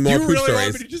 stories? We're talking more You poop really want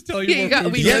stories. me to just tell you Yeah, more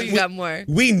poop we stories? know you got more.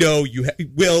 We know you.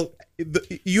 Will,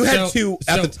 you had two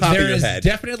at the top of there your is head.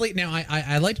 Definitely. Now,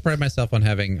 I like to pride myself on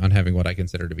having what I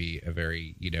consider to be a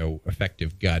very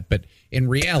effective gut, but in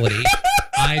reality,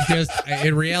 I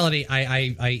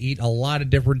eat a lot of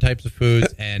different types of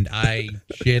foods, and I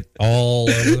shit all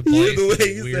over the place. The way in the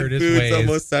you said weirdest foods ways.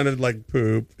 almost sounded like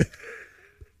poop.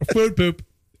 Food poop.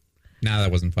 No,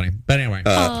 that wasn't funny. But anyway,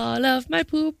 All of my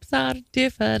poops are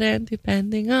different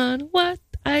depending on what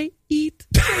I eat.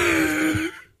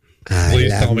 Please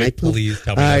tell me that's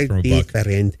from a book.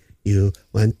 Different. You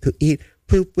want to eat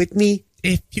poop with me?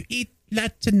 If you eat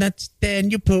lots of nuts, then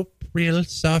you poop real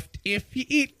soft. If you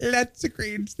eat lots of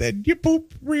greens, then you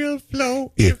poop real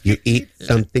slow. If you eat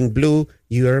something blue,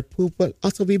 your poop will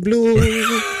also be blue.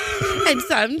 And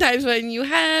sometimes when you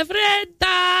have red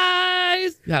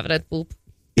eyes, you have red poop.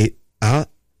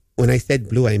 When I said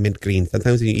blue, I meant green.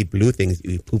 Sometimes when you eat blue things,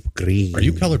 you poop green. Are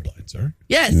you colorblind, sir?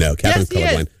 Yes. No, Catherine's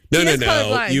yes, colorblind. No.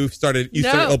 Colorblind. You started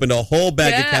opened a whole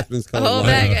bag of Catherine's colorblind. A whole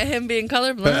bag of him being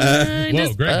colorblind.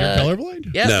 Whoa, Greg, you're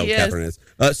colorblind? Yes, no, he Catherine is.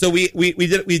 So we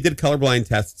did colorblind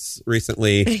tests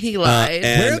recently. He lied.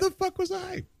 Where the fuck was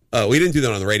I? We didn't do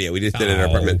that on the radio. We just did it in our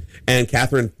apartment. And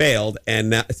Catherine failed, and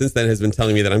now, since then has been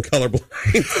telling me that I'm colorblind.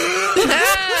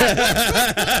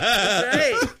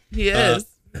 Right. He is.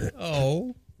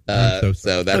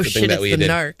 So that's the thing that we did.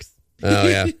 Narcs. Oh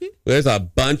yeah, there's a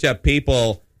bunch of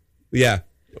people. Yeah.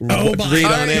 Read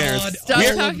on air.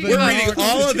 We're reading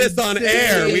all of this on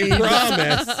air. We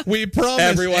promise. We promise.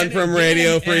 Everyone from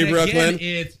Radio Free Brooklyn.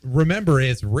 Remember,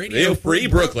 it's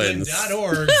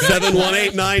RadioFreeBrooklyn.org.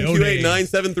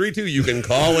 718-928-9732. You can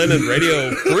call in and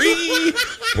Radio Free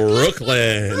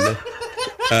Brooklyn.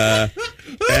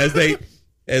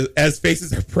 As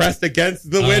faces are pressed against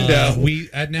the window.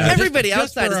 Everybody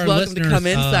outside is welcome to come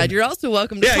inside. You're also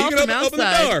welcome to call from outside. Open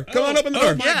the door. Come on, open the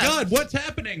door. Oh my God, what's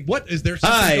happening? What is there?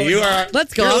 Hi,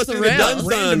 Let's go off the rails.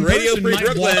 Done Radio Free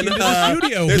Brooklyn.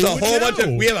 There's a whole bunch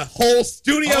of. We have a whole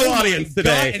studio audience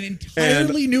today. An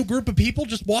entirely new group of people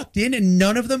just walked in, and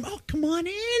none of them. Oh, come on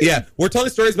in. Yeah, we're telling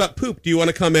stories about poop. Do you want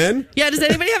to come in? Yeah. Does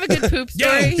anybody have a good poop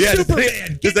story? Yeah. Does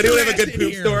anyone have a good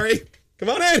poop story?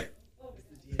 Come on in.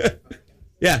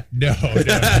 Yeah. No.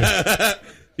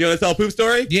 You want to tell a poop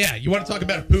story? Yeah. You want to talk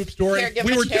about a poop story?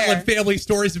 We were telling family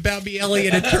stories about me, Ellie,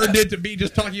 and it turned into me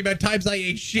just talking about times I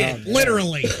ate shit.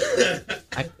 Literally.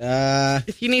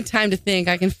 If you need time to think,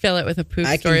 I can fill it with a poop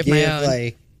story of my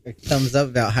own. A thumbs up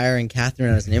about hiring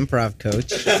Catherine as an improv coach.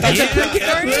 That's a poop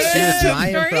story? She was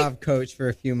my improv coach for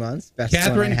a few months. Best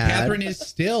one I had. Catherine is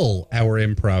still our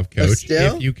improv coach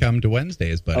if you come to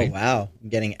Wednesdays, buddy. Oh, wow. I'm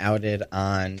getting outed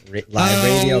on live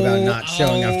radio about not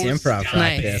showing up to improv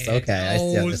practice. Okay, I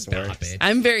see how this works.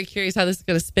 I'm very curious how this is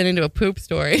going to spin into a poop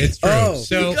story. It's true. Go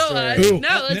on.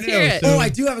 Let's hear it. I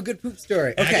do have a good poop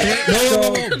story. Okay.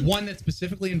 Whoa. One that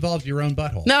specifically involves your own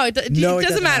butthole. No, it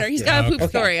doesn't matter. He's got a poop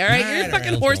story, all right? Your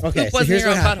fucking horse poop wasn't your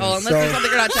own butthole, unless there's something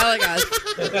you're not telling us.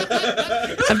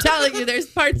 I'm telling you, there's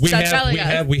parts not telling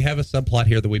us. We have a subplot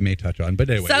here that we may touch on, but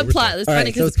anyway. Subplot. It's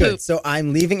funny because it's poop. So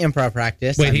I'm leaving improv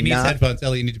practice. Wait, he needs headphones.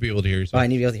 Ellie, you need to be able to hear yourself. Oh, I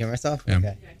need to be able to hear myself? Yeah.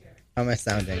 Okay. How am I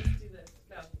sounding?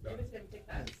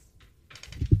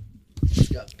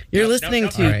 You're listening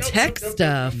to tech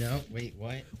stuff. No, wait,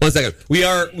 what? 1 second. We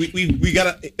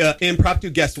got an impromptu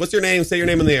guest. What's your name? Say your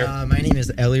name in the air. My name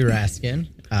is Ellie Raskin.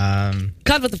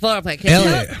 Cut with the floor play.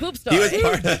 Ellie. Poop story.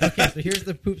 Okay, so here's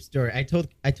the poop story. I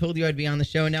told you I'd be on the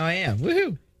show, and now I am.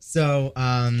 Woohoo! So,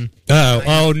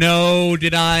 oh no!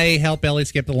 Did I help Ellie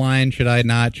skip the line? Should I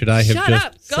not? Should I have Shut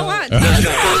up! Go on.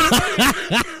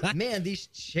 Man, these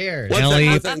chairs. Ellie,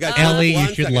 you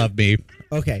should love me.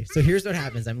 Okay, so here's what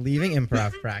happens. I'm leaving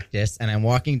improv practice, and I'm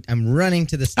running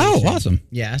to the station. Oh, awesome!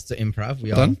 Yeah, so improv.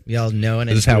 We all know, and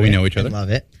this is how we know each other. Love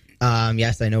it.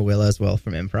 Yes, I know Willa as well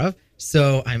from improv.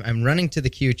 So I'm running to the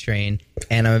Q train,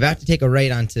 and I'm about to take a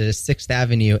right onto 6th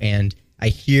Avenue, and I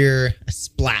hear a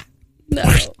splat. No.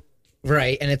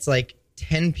 Right, and it's like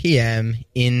 10 p.m.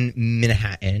 in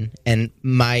Manhattan, and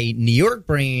my New York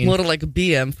brain... More like a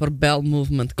BM for bowel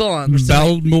movement. Go on.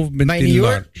 Bowel movement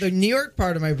the New York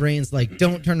part of my brain's like,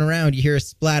 don't turn around. You hear a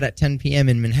splat at 10 p.m.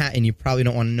 in Manhattan. You probably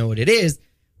don't want to know what it is,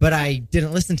 but I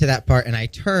didn't listen to that part, and I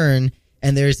turn,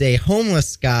 and there's a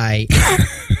homeless guy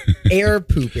air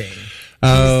pooping.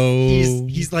 Oh.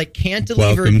 He's like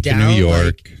cantilevered down New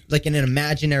York. Like in an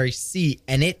imaginary seat,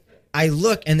 and I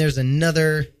look, and there's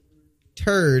another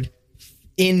turd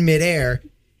in midair,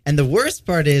 and the worst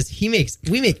part is we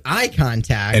make eye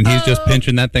contact, and he's just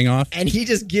pinching that thing off, and he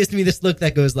just gives me this look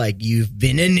that goes like, "You've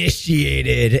been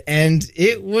initiated," and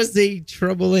it was a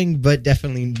troubling but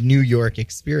definitely New York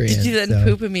experience. Did you then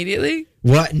poop immediately?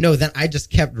 What? No, then I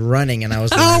just kept running, and I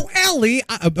was like, Ellie!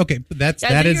 Okay,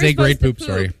 that is a great poop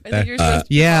story. I think you're supposed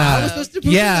to I was supposed to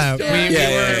poop.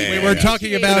 We were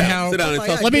talking about how. Sit down and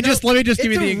talk. Let me just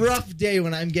give you the. It's a rough day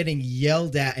when I'm getting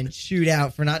yelled at and chewed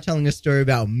out for not telling a story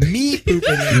about me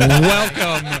pooping.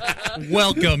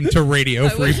 Welcome to Radio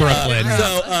Free Brooklyn.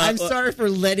 So I'm sorry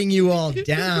for letting you all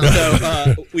down.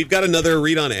 So we've got another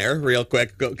read on air, real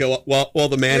quick. Go while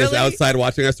the man is outside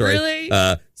watching our story. Really?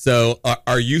 So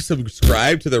are you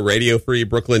subscribed to the Radio Free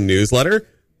Brooklyn newsletter?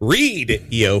 Read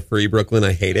EO Free Brooklyn.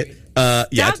 I hate it. Stop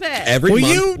it. Every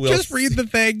month you just read the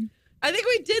thing? I think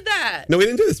we did that. No, we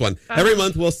didn't do this one. Every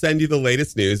month we'll send you the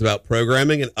latest news about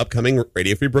programming and upcoming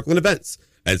Radio Free Brooklyn events.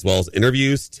 as well as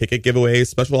interviews, ticket giveaways,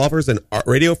 special offers, and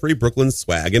Radio Free Brooklyn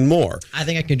swag and more. I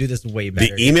think I can do this way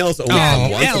better. The emails only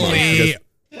come once a month.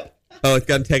 It's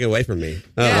gotten taken away from me.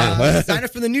 Wow. Sign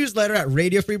up for the newsletter at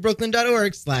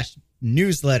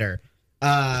radiofreebrooklyn.org/newsletter.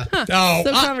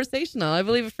 So conversational. I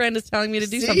believe a friend is telling me to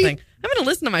do something. I'm going to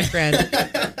listen to my friend,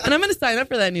 and I'm going to sign up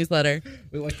for that newsletter.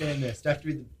 Wait, what's in this? Do I have to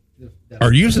read the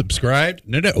Are you subscribed?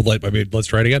 No. Let's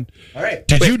try it again. All right.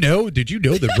 Did you know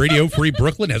that Radio Free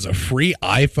Brooklyn has a free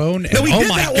iPhone? And, we oh did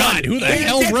my that God, one. who the We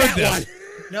hell did wrote that this? one.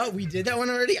 No, we did that one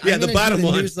already? Yeah, I'm the gonna bottom do the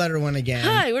one. newsletter one again.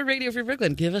 Hi, we're Radio Free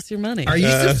Brooklyn. Give us your money. Are you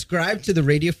subscribed to the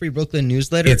Radio Free Brooklyn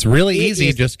newsletter? It's really It easy.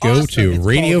 is Just go awesome. to It's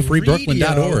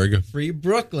radiofreebrooklyn.org. called Free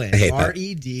Brooklyn. I hate that.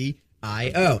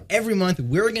 REDIO. Every month,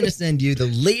 we're going to send you the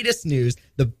latest news,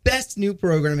 the best new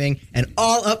programming, and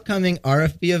all upcoming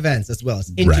RFB events, as well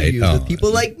as interviews with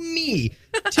people like me,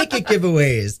 ticket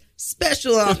giveaways,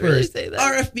 special offers, really say that?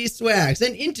 RFB swags,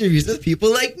 and interviews with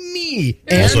people like me.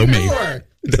 And Also me. more.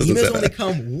 Doesn't say Emails only that.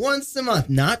 come once a month,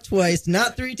 not twice,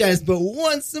 not 3 times, but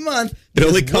once a month. It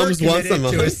only because we're comes once a committed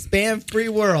month. to a spam-free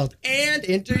world and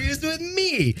interviews with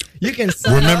me. You can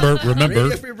sign Remember, up at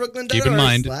radiofreebrooklyn.org keep in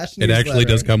mind, it actually /newsletter.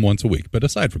 does come once a week. But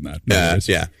aside from that, no worries.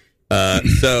 Yeah.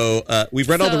 So we've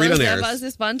read all the read on There airs. was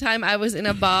this one time I was in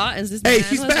a bar, and this Hey, man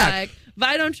she's was back. like,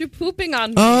 "Why don't you pooping on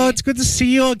me?" Oh, it's good to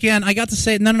see you again. I got to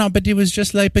say, no, but it was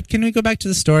just like, but can we go back to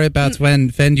the story about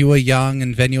when you were young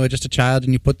and when you were just a child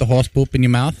and you put the horse poop in your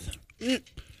mouth?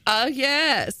 Oh,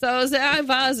 yeah. So there I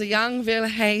was, a young Will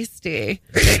Hasty.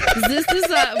 This is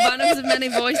one of the many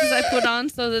voices I put on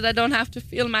so that I don't have to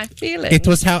feel my feelings. It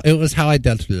was how I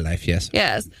dealt with life. Yes.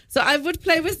 Yes. So I would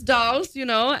play with dolls,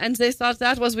 and they thought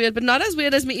that was weird, but not as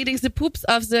weird as me eating the poops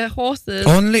of the horses.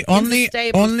 Only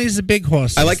stable. the big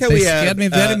horses. I like how they we scared have me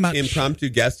very much. impromptu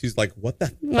guest who's like, "What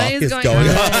the What fuck is is going going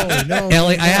on?" on?" No,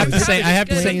 Ellie, I have to say,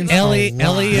 Brains Ellie a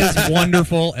lot. is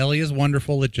wonderful. Ellie is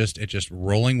wonderful. It just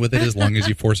rolling with it as long as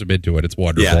you force him into it. It's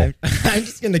wonderful. Yeah. I'm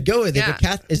just going to go with it. Yeah. But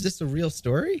Kath, is this a real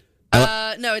story?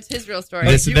 No, it's his real story.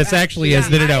 This actually is.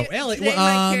 No. Ellie,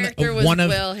 my character was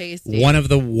Will Hasty. one of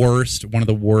the worst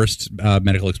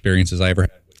medical experiences I ever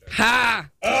had. Ha!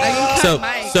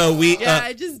 So we.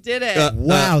 I just did it.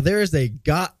 Wow, there is a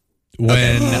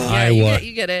When yeah, I you was.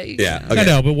 get it. You Yeah, get it. okay. I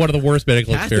know, but one of the worst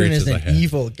medical Catherine is experiences I an had.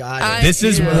 evil guy. This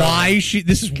is Yeah. why she.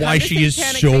 This is why to she is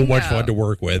Satanic so Bingo. much fun to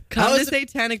work with. Come I to was-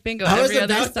 Satanic Bingo I was every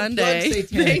other about to plug Sunday.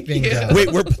 Satanic Thank Bingo. you.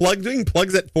 Wait, we're doing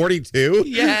plugs at 42?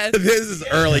 Yes. This is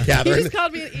early, He Catherine. just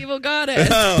called me an evil goddess.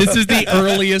 This is the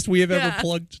earliest we have ever Yeah.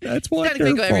 plugged. That's Satanic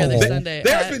Bingo every other wonderful. Sunday.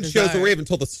 There's been shows where we haven't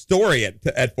told the story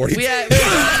at 42. We are so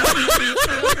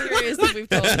curious if we've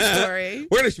told the story.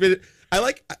 We're gonna.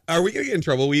 Are we gonna get in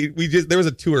trouble? We just there was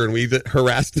a tour and we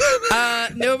harassed.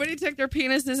 Nobody took their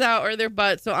penises out or their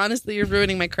butts, so honestly, you're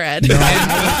ruining my cred.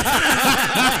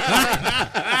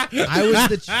 I was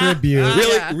the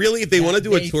tribute. Really, if they want to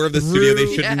do a They tour of the studio, they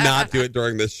should Yeah. not do it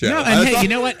during this show. No, and hey, you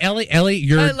know what, Ellie,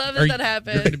 you're. I love that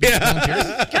happened. You're gonna be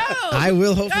volunteers? Go! I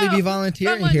will hopefully Go! be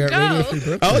volunteering Someone here at go! Radio Free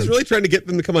Brooklyn. I was really trying to get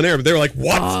them to come on air, but they were like,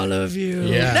 "What?" All of you.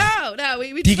 Yeah. No,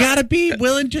 we You gotta be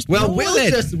willing. Just Well, go Will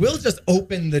with it. just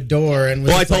opened the door and was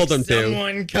Well, I just told like, him to.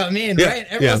 someone come in, Yeah, right?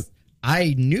 Everyone's-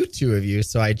 I knew 2 of you,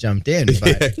 so I jumped in.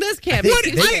 But This can't be What?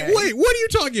 too Wait, scary. what are you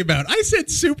talking about? I said,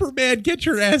 Superman, get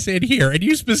your ass in here, and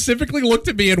you specifically looked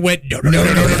at me and went, no.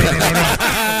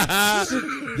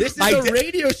 this is I a did-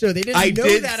 radio show. They didn't I know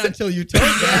did that say- until you told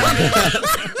them.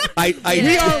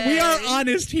 We are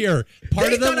honest here. Part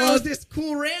They of the thought I was love. this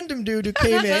cool random dude who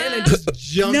came in and just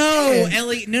jumped No, in.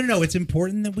 Ellie. No. It's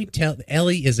important that we tell.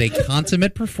 Ellie is a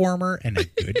consummate performer and a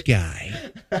good guy.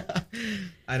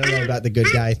 I don't know about the good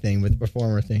guy thing with the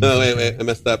performer thing. Oh wait, I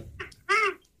messed up.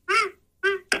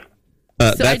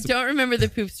 So I don't remember the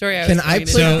poop story. Can I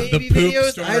was play going to So baby the poop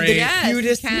videos? I have story- the Yes,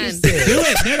 cutest you can. nieces. Do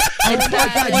it. No, Oh my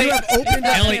God, you have opened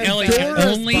up Ellie,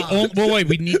 Pandora's box. wait.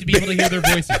 We need to be able to hear their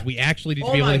voices. We actually need to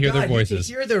Oh be able my to hear God, their voices.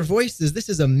 You can hear their voices. This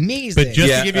is amazing. But just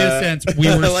Yeah, to give you a sense, we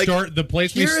were like- the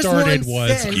place we Here is started one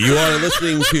was. cent. You are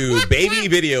listening to Baby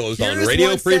Videos Here on is Radio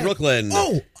one Free cent. Brooklyn.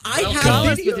 Oh, I Well, have call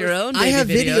us videos. with your own I have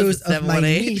baby videos videos at of my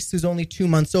 718. niece who's only 2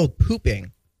 months old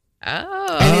pooping.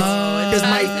 Oh. And it's it because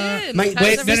ties my in. my It ties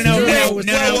Wait, everything no.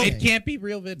 together. It can't be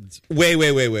real vids. Wait.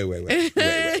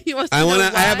 He wants to I know want to.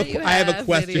 I why have you a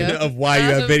question video. of why you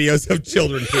have videos of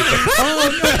children pooping.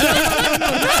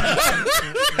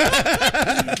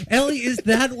 Ellie is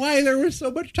that why there was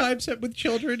so much time spent with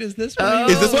children? Is this why?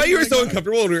 Is this why you were so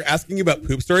uncomfortable when we were asking you about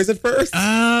poop stories at first?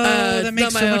 Oh, that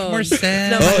makes so much more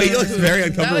sense. Oh, he looks very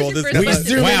uncomfortable. That was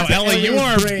This your guy. first Wow, Ellie, you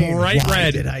are bright Why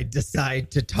red. did I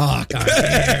decide to talk on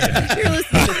air? You're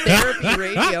listening to therapy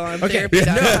radio on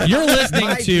therapy.com. You're listening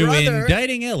My to brother-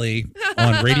 Indicting Ellie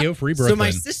on Radio Free Brooklyn. So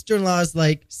my sister-in-law's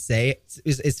like,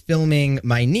 is filming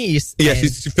my niece. Yeah, and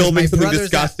she's filming my something brother's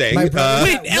disgusting. my brother's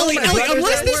Wait, at- Ellie, my Ellie, brother's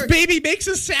unless at this work. baby makes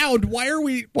a sound,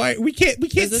 we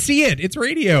can't see it. It's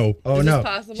radio. Oh Is no! this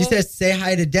possible? She says, "Say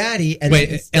hi to Daddy." And then Wait,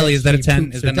 instead Ellie, is that a she 10?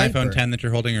 poops Is her that an diaper. iPhone 10 that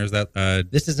you're holding, or is that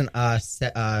This is an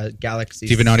Galaxy.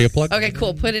 do you have an audio plug? Okay,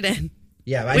 cool. Put it in.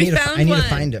 Yeah, I We need to found I need one. to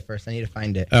find it first. I need to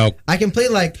find it. Oh. I can play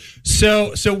like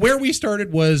So where we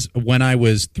started was when I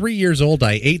was 3 years old.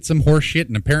 I ate some horse shit,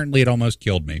 and apparently it almost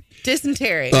killed me.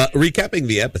 Dysentery. Recapping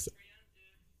the episode.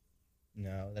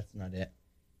 no, that's not it.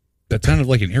 That sounded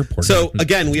like an airport. So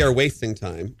again, we are wasting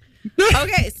time.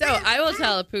 Okay, so I will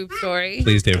tell a poop story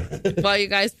Please do. while you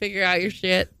guys figure out your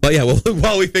shit. But yeah, well,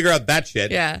 while we figure out that shit.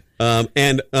 Yeah.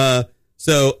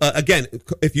 So again,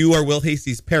 if you are Will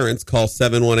Hasty's parents, call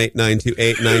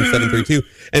 718-928-9732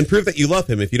 and prove that you love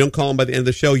him. If you don't call him by the end of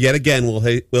the show, yet again,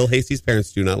 Will Hasty's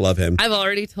parents do not love him. I've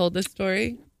already told this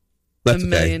story That's a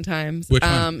million times. Which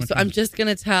one? Which so one? I'm just going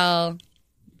to tell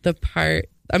the part.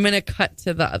 I'm going to cut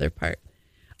to the other part.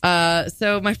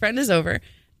 So my friend is over,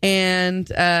 and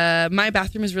my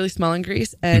bathroom is really small in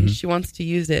Greece, and she wants to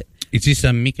use it. Is this a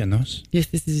Mykonos? Yes,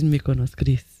 this is in Mykonos,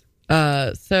 Greece.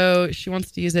 So she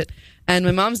wants to use it, and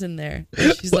my mom's in there,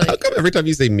 and she's Well, how like, come every time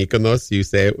you say Mykonos, you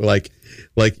say it like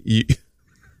you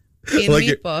in like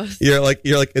Mykonos. you're like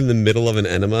in the middle of an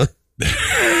enema?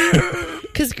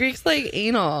 Because Greeks like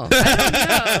anal.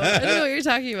 I don't know what you're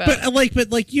talking about.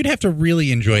 But you'd have to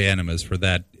really enjoy enemas for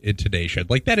that intonation.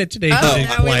 Like that intonation now we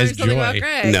implies learned something about joy.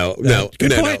 Greg. No.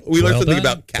 Good point. We learned Well something done.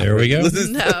 about Catherine. There we go. This is,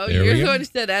 No, There we you're go. the one who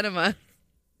said enema.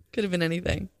 Could have been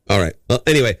anything. all right. Well,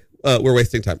 anyway, we're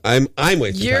wasting time. I'm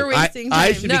wasting You're time. wasting time.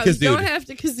 I should No, be you don't kazooed. have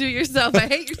to kazoo yourself. I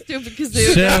hate your stupid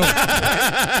kazoo.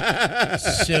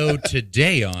 So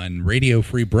today on Radio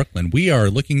Free Brooklyn, we are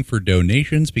looking for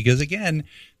donations because, again,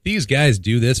 these guys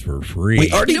do this for free.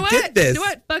 We already You know did what? this. You know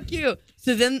what? Fuck you.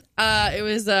 So then it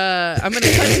was I'm gonna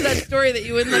cut to that story that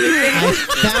you wouldn't let me finish.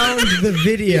 Found the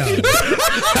video. I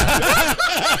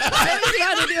was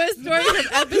about to do a story from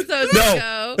episodes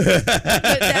ago.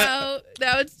 But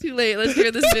now it's too late. Let's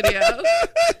hear this video.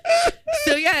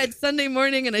 So yeah, it's Sunday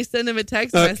morning and I send him a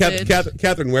text message.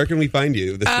 Catherine, where can we find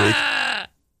you this week? Ah,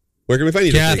 Where can we find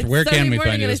you this Kath, week? where Sunday can we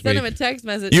morning find you and I this send him a week? text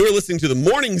message. You were listening to the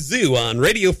Morning Zoo on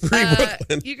Radio Free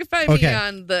Brooklyn. You can find me Okay.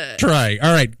 on the Try.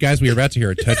 All right, guys, we are about to hear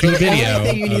a touching The video. only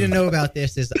thing you need to of- know about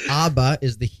this is Abba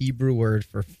is the Hebrew word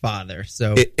for father.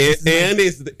 So And is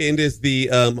the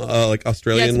like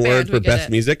Australian Yes, word band, for we get best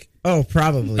it. music? oh,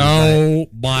 probably. Oh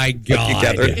my God!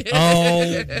 Catherine.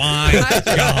 Oh my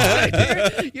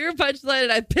God! your punchline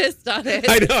and I pissed on it.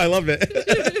 I know, I loved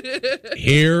it.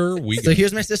 Here we So go.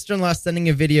 here's my sister-in-law sending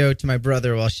a video to my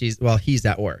brother while he's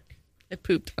at work. I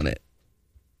pooped on it.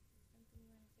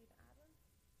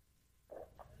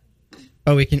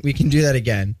 Oh, we can do that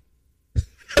again.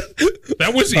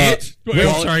 That was it.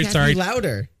 well, Sorry. Kathy,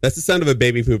 louder. That's the sound of a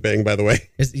baby pooping, by the way.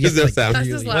 It's There's no sound. That's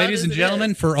as loud Ladies as and it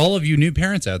gentlemen, is. for all of you new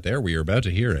parents out there, we are about to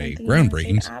hear a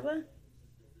groundbreaking.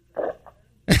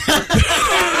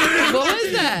 What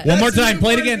was that? One more time.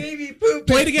 Play it again.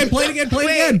 Play it again. Play it again. Play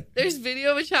it again. There's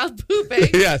video of a child pooping.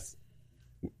 Yes.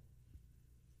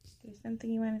 Is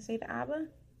something you want to say to Abba?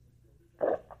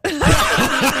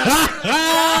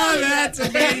 Ah, that's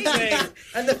amazing.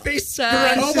 And the face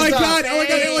That's Oh my God. up. Oh my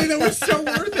God, Ellie, that was so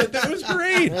worth it. That was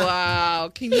great.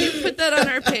 Wow. Can you put that on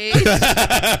our page?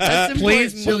 That's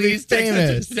Please, important. please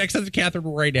famous. text us to Catherine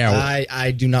right now.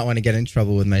 I do not want to get in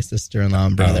trouble with my sister-in-law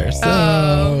and brother. Oh. So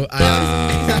Oh,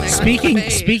 I,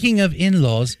 Speaking of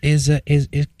in-laws, is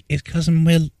cousin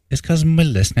Will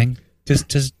listening?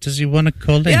 Does he want to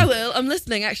call in? Yeah, Will, I'm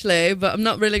listening actually, but I'm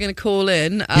not really going to call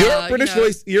in. Your British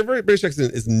voice, your British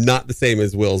accent is not the same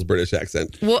as Will's British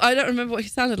accent. Well, I don't remember what he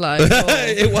sounded like.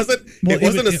 it wasn't. Well, it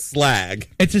wasn't a it- slag.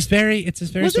 It's this very Was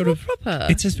sort it of proper?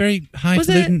 It's this very Was it-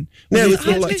 highfalutin. No, well, it's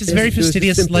not like- it's very it was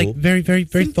fastidious, simple. like very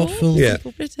Simple? thoughtful. Yeah.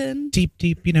 Simple Britain. Deep,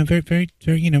 very,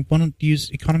 want to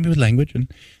use economy with language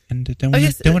and don't want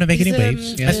yes, to make any he's,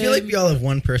 waves. I feel like we all have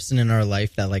one person in our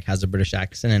life that like has a British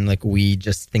accent, and like we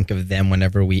just think of them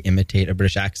whenever we imitate a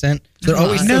British accent. They're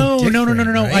always No. so different,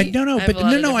 right? I don't know, I have but a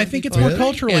lot of no. I different think it's people. more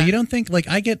cultural. Yeah. You don't think like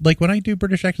I get like when I do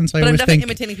British accents, I But I'm always definitely think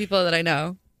imitating people that I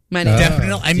know. Many.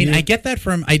 definitely. I mean, do you- I get that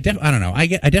from I don't know. I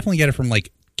definitely get it from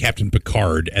like Captain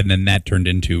Picard, and then that turned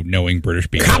into knowing British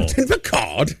people. Captain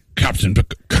Picard. Captain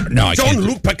Picard. No, I can't.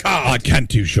 Jean-Luc I Picard. can't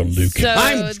do Jean-Luc. So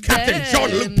I'm Captain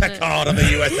Jean-Luc Picard of the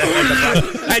USS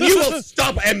Enterprise, and you will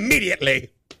stop immediately.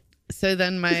 So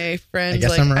then my friend's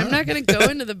guess like, I'm I'm wrong. not going to go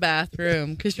into the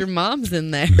bathroom because your mom's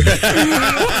in there.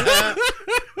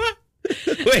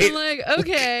 Wait, I'm like,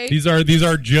 okay. These are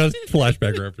just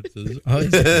flashback references. Oh, it's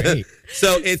great.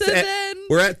 so it's So then-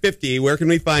 we're at 50. Where can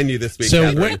we find you this week? So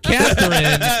Catherine? what,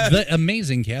 Catherine, the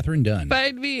amazing Catherine Dunn.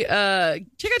 Find me, check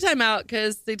out Time Out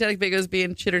because Satanic Bingo's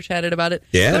being chitter chatted about it.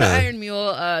 Yeah. Go to Iron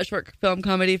Mule short film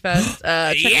comedy fest. Check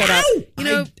that out. You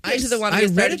know, into the one I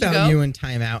read about you in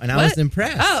Time Out, and I was What?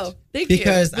 impressed. Oh, thank you.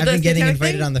 Because With I've the been getting satanic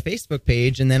invited thing? on the Facebook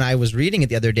page, and then I was reading it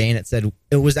the other day, and it said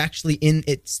it was actually in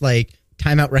its like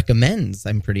Time Out recommends.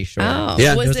 I'm pretty sure. Oh,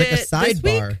 Yeah. it was was like a this week?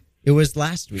 sidebar. It was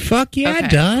last week. Fuck yeah, Okay,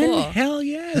 Dunn. cool. Hell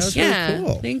yes. That was really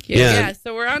cool. Thank you. Yeah. Yeah.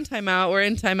 So we're on Time Out. We're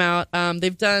in Time Out.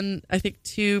 They've done, I think,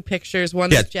 2 pictures. One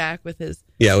Yeah. is Jack with his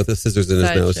Yeah, with the scissors in his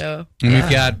nose. sideshow. And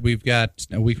we've got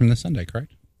a week from the Sunday,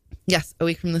 correct? Yes, a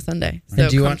week from the Sunday. So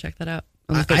do you come want- check that out.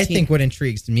 On the I 13th. think what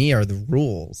intrigues me are the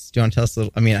rules. Do you want to tell us a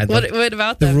little? I mean, What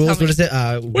about the them? rules? Tell me. What is it?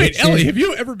 Wait, witches- Ellie, have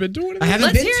you ever been to one of I these? haven't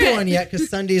Let's been hear to it. one yet because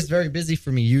Sunday is very busy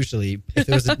for me usually. If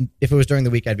it was during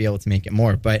the week, I'd be able to make it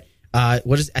more. But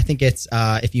what is? I think it's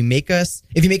if you make us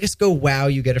go wow,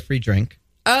 you get a free drink.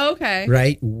 Oh, okay.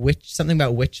 Right? Something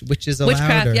about witches allowed.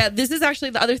 Witchcraft. or- Yeah, this is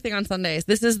actually the other thing on Sundays.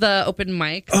 This is the open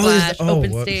mic Oh, slash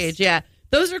open whoops. stage. Yeah.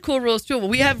 Those are cool rules too.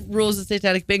 We have rules of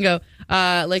Satanic Bingo.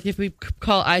 Like if we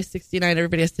call I-69,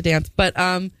 everybody has to dance. But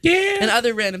and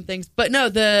other random things. But no,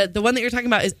 the one that you're talking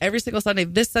about is every single Sunday.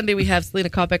 This Sunday we have Selena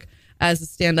Kopic as a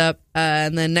stand-up,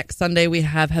 and then next Sunday we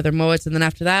have Heather Mowitz, and then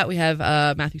after that we have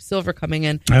Matthew Silver coming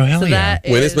in. Oh, hell so yeah.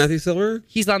 that When is Matthew Silver?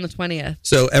 He's on the 20th.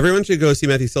 So everyone should go see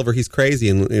Matthew Silver. He's crazy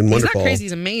and He's wonderful. not crazy.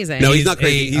 He's amazing. No, he's not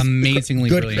crazy. a He's amazingly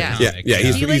good. brilliant Yeah. comic. Yeah,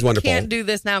 he's he like, wonderful. can't do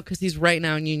this now because he's right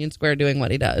now in Union Square doing what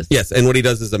he does. Yes, and what he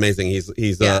does is amazing.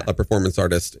 He's Yeah. a performance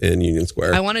artist in Union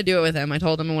Square. I want to do it with him. I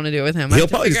told him I want to do it with him. He'll I have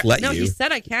to probably figure just let No, you. he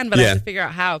said I can, but I Yeah. have to figure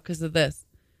out how because of this.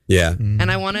 Yeah.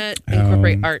 And I want to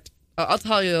incorporate art. I'll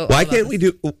tell you. Why all can't about we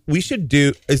this. do? We should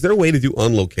do. Is there a way to do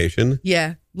on location?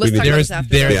 Yeah. Let's We talk can- about There's this after.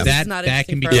 there This is that not that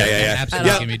can be interesting done. for Yeah, us yeah, Absolutely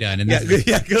yeah. can be done. And Yeah, this-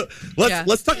 yeah. Let's Yeah.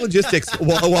 let's talk logistics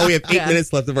while we have 8 Yeah.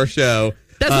 minutes left of our show.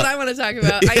 That's what I want to talk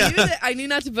about. yeah. I knew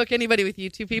not to book anybody with you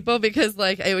two people because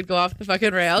like it would go off the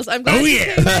fucking rails. I'm glad Oh, you yeah.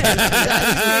 came in. I'm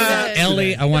glad you came in.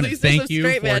 Ellie, I want At to least there's thank some you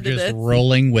straight for man to just this.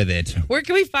 rolling with it. Where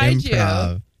can we find you?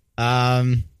 Improv.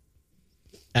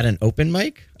 At an open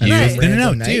mic. You- Nice. No, no,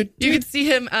 Random night? dude. You can see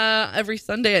him every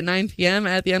Sunday at 9 p.m.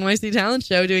 at the NYC Talent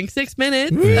Show doing 6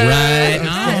 minutes. Right at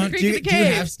on. Creek Do in you, the do you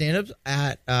Cave. have stand-ups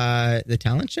at the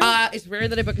talent show? It's rare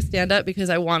that I book a stand-up because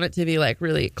I want it to be like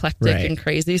really eclectic Right. and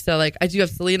crazy. So like I do have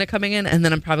Selena coming in, and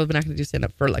then I'm probably not going to do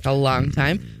stand-up for like a long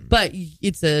time. But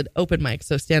it's an open mic,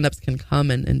 so stand-ups can come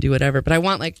and do whatever. But I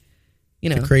want like, you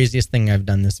know, The craziest thing I've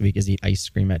done this week is eat ice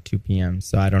cream at 2 p.m.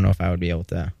 So I don't know if I would be able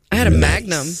to. I had a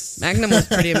Magnum. Magnum was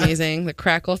pretty amazing. The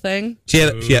crackle thing. She had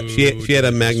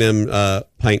a Magnum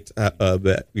pint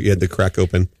that you had the crack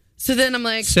open. So then I'm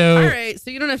like, So- all right, so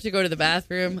you don't have to go to the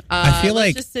bathroom. I feel let's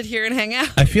like- just sit here and hang out.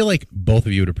 I feel like both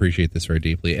of you would appreciate this very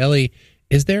deeply. Ellie,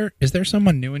 is there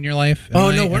someone new in your life? No,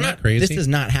 we're am I not. crazy. This is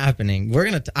not happening. We're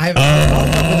gonna. I have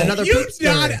with another you poop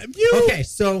story. got- you- Okay,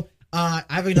 so I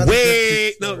have another.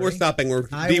 Wait, poop no, story. we're stopping. We're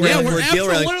I derailing. will. We're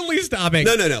derailing. absolutely stopping.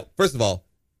 No. First of all,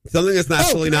 something that's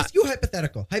absolutely can I not. ask you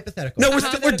hypothetical. Hypothetical. No,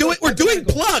 we're doing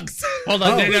plugs. Hold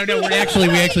on, no. We actually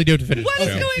do have to finish. What the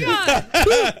is show.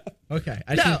 going on? Okay.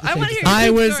 No, I want to hear. I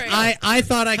your was story. I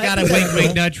thought I got a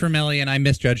wink nudge from Ellie and I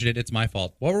misjudged it. It's my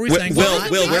fault. What were we saying? Will,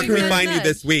 Well, where can we I find you heard-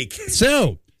 this week?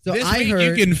 So this I week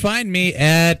heard- you can find me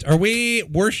at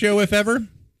Worst Show If Ever?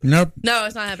 Nope. No,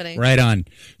 it's not happening. Right on.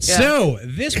 Yeah. So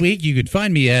this week you could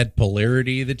find me at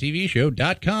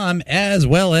polaritythetv.show.com as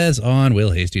well as on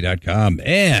willhasty.com.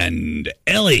 And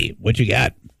Ellie, what you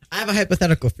got? I have a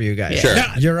hypothetical for you guys. Sure.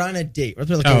 You're on a date. Or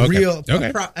like Oh, a okay. real,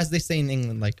 Okay. as they say in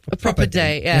England, like A proper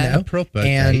date, yeah. You know? A proper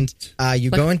and date.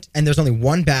 you go in, and there's only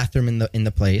one bathroom in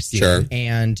the place. Sure.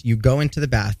 And you go into the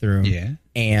bathroom. Yeah.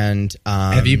 And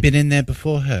Have you been in there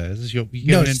before her? This is you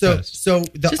No. going in So first. the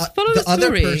Just follow the the other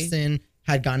story. person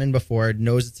had gone in before,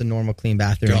 knows it's a normal clean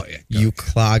bathroom. Oh, yeah. You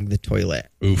clog the toilet.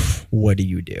 Oof. What do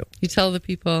you do? You tell the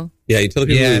people. Yeah, you tell the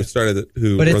people Yeah. who started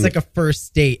who. But it's run like a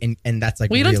first date, and that's like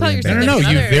Well, you don't really tell your No, embarrassing. no,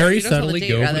 significant you other. very You don't tell the subtly date,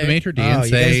 go for rather. the maitre d' Oh, and you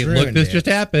say, guys look, ruined this it. just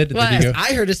happened. And What? then you go,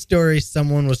 I heard a story.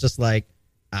 Someone was just like,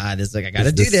 this is like, I got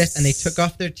to do this, and they took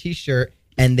off their t-shirt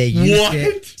and they used What?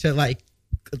 it to like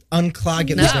unclog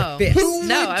it No. with your fist. Who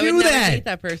No, would I do would never that? date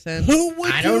that person. Who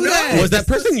would I don't do know. that? Was that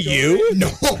person you? No.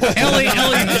 Ellie,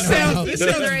 this sounds Is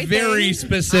that the right very thing?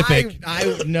 specific.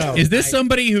 I no. Is this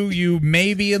somebody who you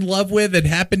may be in love with and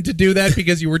happened to do that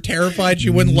because you were terrified she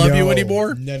wouldn't love you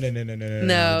anymore? No.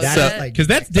 No, That's So- like Because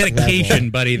that's dedication,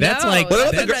 buddy. That's no, like What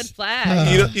about that's the a red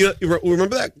flag. You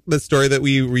remember the story that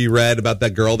we read about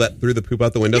that girl that threw the poop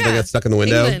out the window that Yeah. got stuck in the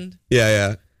window? England.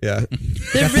 Yeah.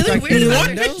 They're really weird about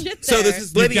their window? shit So there. this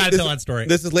is lady. You've gotta this, tell that story.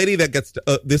 This is lady that gets.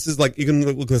 This is like you can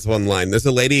look this online. There's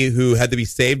a lady who had to be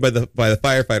saved by the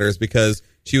firefighters because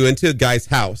she went to a guy's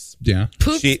house. yeah.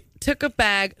 Pooped, She- took a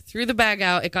bag, threw the bag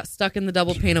out. It got stuck in the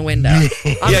double pane of window. I'm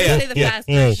gonna say the fast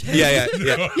version. Yeah.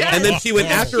 Yeah. And then she went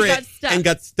after She it got stuck. and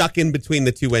got stuck in between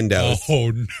the two windows.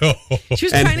 Oh no. She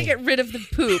was And- trying to get rid of the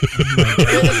poop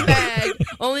with a bag,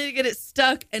 only to get it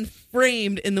stuck and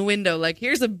framed in the window. Like,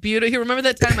 here's a beautiful. You remember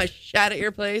that time I shat at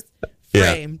your place?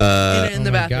 Yeah. Framed in the Oh my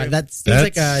bathroom. God, that seems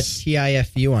like a That's-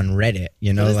 TIFU on Reddit.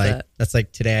 You know, What is like that? that's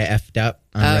like today I effed up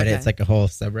on Oh, Reddit. okay. It's like a whole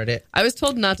subreddit. I was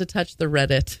told not to touch the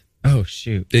Reddit. Oh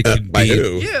shoot! It could By be.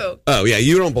 who? You. Oh yeah,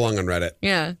 you don't belong on Reddit.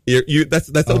 Yeah. That's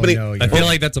Oh, opening. no, I feel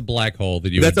like that's a black hole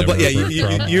that you That's would a never yeah.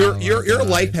 emerge from. Your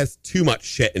life has too much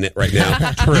shit in it right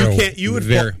now. True. You can't.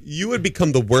 Very. You would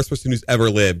become the worst person who's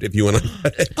ever lived if you went on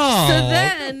Reddit. Oh. So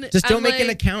then Just don't I'm make an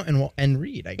like- account and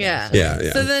read. I guess.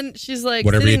 Yeah. So then she's like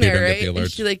Whatever you sitting do, there, don't get right? the And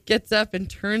alerts. she like gets up and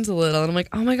turns a little, and I'm like,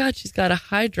 oh my god, she's got a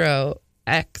Hydro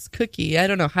X cookie. I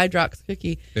don't know, Hydrox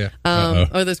cookie. Yeah.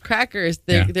 Or those crackers.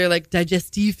 They're like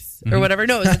digestifs or whatever.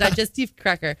 No, it's a digestif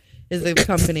cracker is the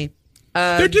company.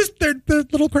 They're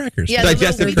little crackers. Yeah, the little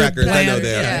Digestive wheat crackers. I know bland-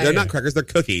 they are. yeah. They're not crackers. They're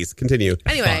cookies. Continue.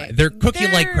 Anyway, They're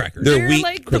cookie-like crackers. They're They're wheat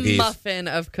like cookies. the muffin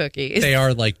of cookies. They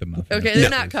are like the muffin. Okay, they're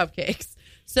not cupcakes.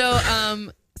 So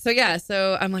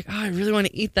so I'm like, oh, I really want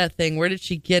to eat that thing. Where did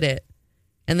she get it?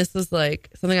 And this was like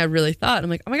something I really thought. I'm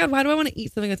like, oh my god, why do I want to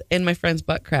eat something that's in my friend's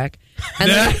butt crack? And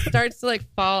then it starts to like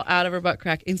fall out of her butt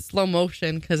crack in slow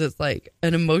motion because it's like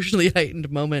an emotionally heightened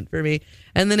moment for me.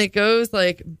 And then it goes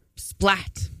like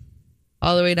splat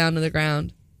all the way down to the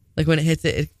ground. Like when it hits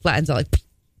it, it flattens out like.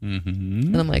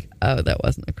 And I'm like, oh, that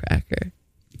wasn't a cracker.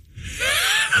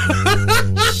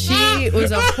 She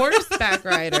was a horseback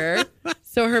rider,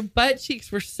 so her butt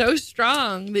cheeks were so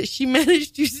strong that she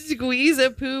managed to squeeze a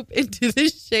poop into the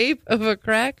shape of a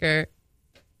cracker.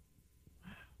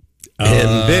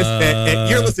 And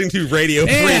you're listening to Radio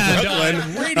Free Brooklyn.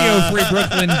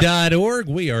 RadioFreeBrooklyn.org.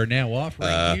 We are now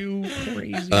offering you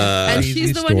crazy, And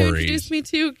she's the one who stories. introduced me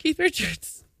to Keith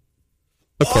Richards.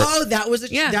 Of course. Oh, that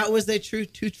was Yeah. that was a two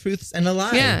truths and a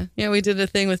lie. Yeah, we did a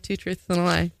thing with 2 truths and a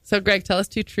lie. So, Greg, tell us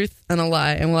 2 truths and a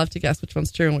lie, and we'll have to guess which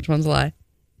one's true and which one's a lie.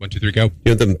 1, 2, 3, go. You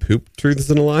want them poop truths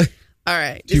and a lie? All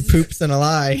right. Two poops and a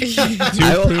lie.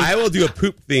 I will do a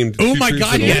poop themed. Oh my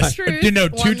God! Yes, truth, no,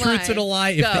 2 one truths lie. and a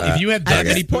lie. Go. If you have that At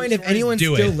many this point, if poop anyone's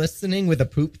stories, still do it. listening with a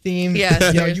poop theme, Yeah,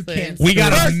 you seriously. can't. We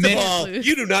got a First of minute. all,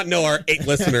 you do not know our 8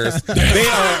 listeners. They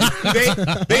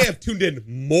have tuned in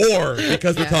more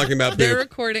because we're talking about They're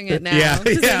poop. recording it now. Yeah,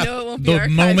 'cause yeah. I know it won't be The archived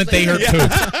moment they heard later.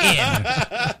 poop,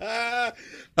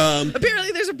 in.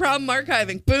 Apparently, there's a problem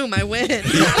archiving. Boom, I win.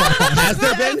 Has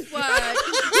there been? That's why.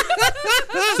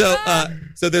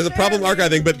 So there's a problem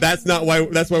archiving, but that's not why.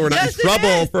 That's why we're not Yes, in it trouble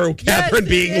is. for Catherine Yes, it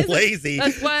being is. lazy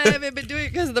That's why I haven't been doing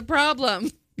it because of the problem. Go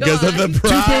because of on. the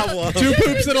problem. 2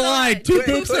 poops and a lie. 2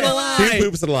 poops and a Two lie.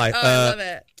 poops and a lie. Oh, I love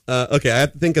it. Okay, I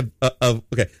have to think of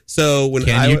okay. So when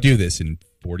Can you do this in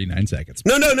 49 seconds?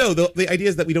 No. The idea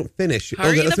is that we don't finish.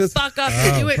 Hurry Okay, the fuck up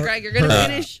to do it, Greg. You're going to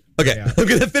finish. Okay, I'm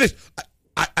gonna finish.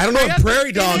 I don't know Hurry a up.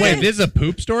 prairie dog. Wait, this is a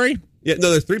poop story? Yeah,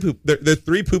 no, there's 3 poop. There's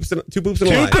 3 poops and 2 poops and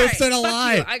a 2 lie. poops and a Fuck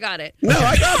lie. you. I got it. No,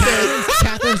 I got this.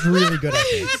 Catherine's really good at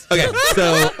this. Okay,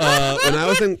 so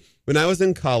when I was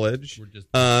in college,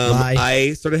 Lie.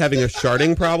 I started having a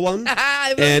sharding problem.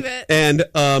 I believe it.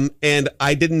 And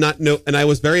I did not know, and I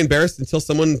was very embarrassed until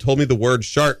someone told me the word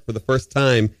 "shart" for the first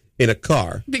time in a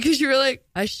car. Because you were like,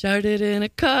 I sharted in a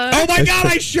car. Oh my God,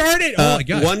 I sharted. Oh my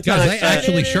God. one Guys, time- I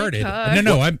actually Sharded in a sharted. car.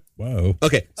 No, I'm. Whoa.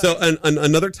 Okay, so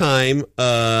another time,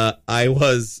 I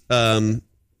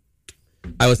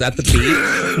was at the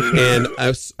beach and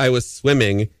I was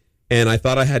swimming and I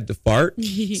thought I had to fart.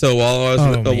 So while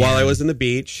I was in the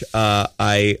beach,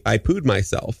 I pooed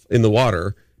myself in the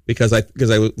water because I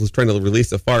was trying to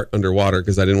release a fart underwater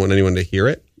because I didn't want anyone to hear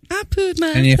it. I pooed my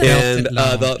And you felt And it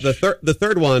launch. the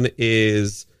third one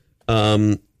is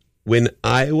when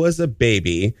I was a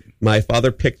baby, my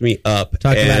father picked me up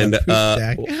Talk about and a poop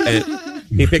stack.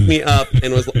 He picked me up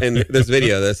and there's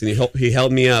video of this, and he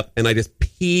held me up, and I just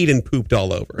peed and pooped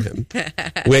all over him.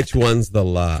 Which one's the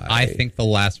lie? I think the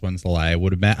last one's the lie. I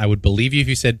would believe you if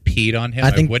you said peed on him.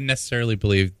 I wouldn't necessarily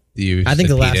believe you. I think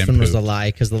said the peed last and one was poop. a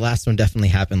lie because the last one definitely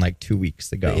happened like 2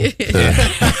 weeks ago. So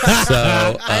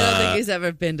I don't think he's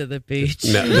ever been to the beach.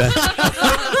 no,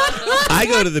 I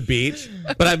go to the beach,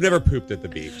 but I've never pooped at the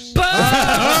beach.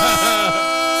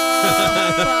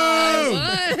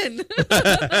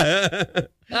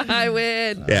 I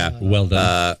win. Yeah. Well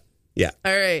done. Yeah.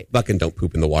 All right. Fucking don't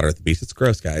poop in the water at the beach. It's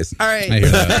gross, guys. All right. I hear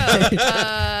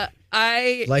that.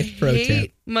 I Life pro hate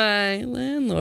tip. my landlord.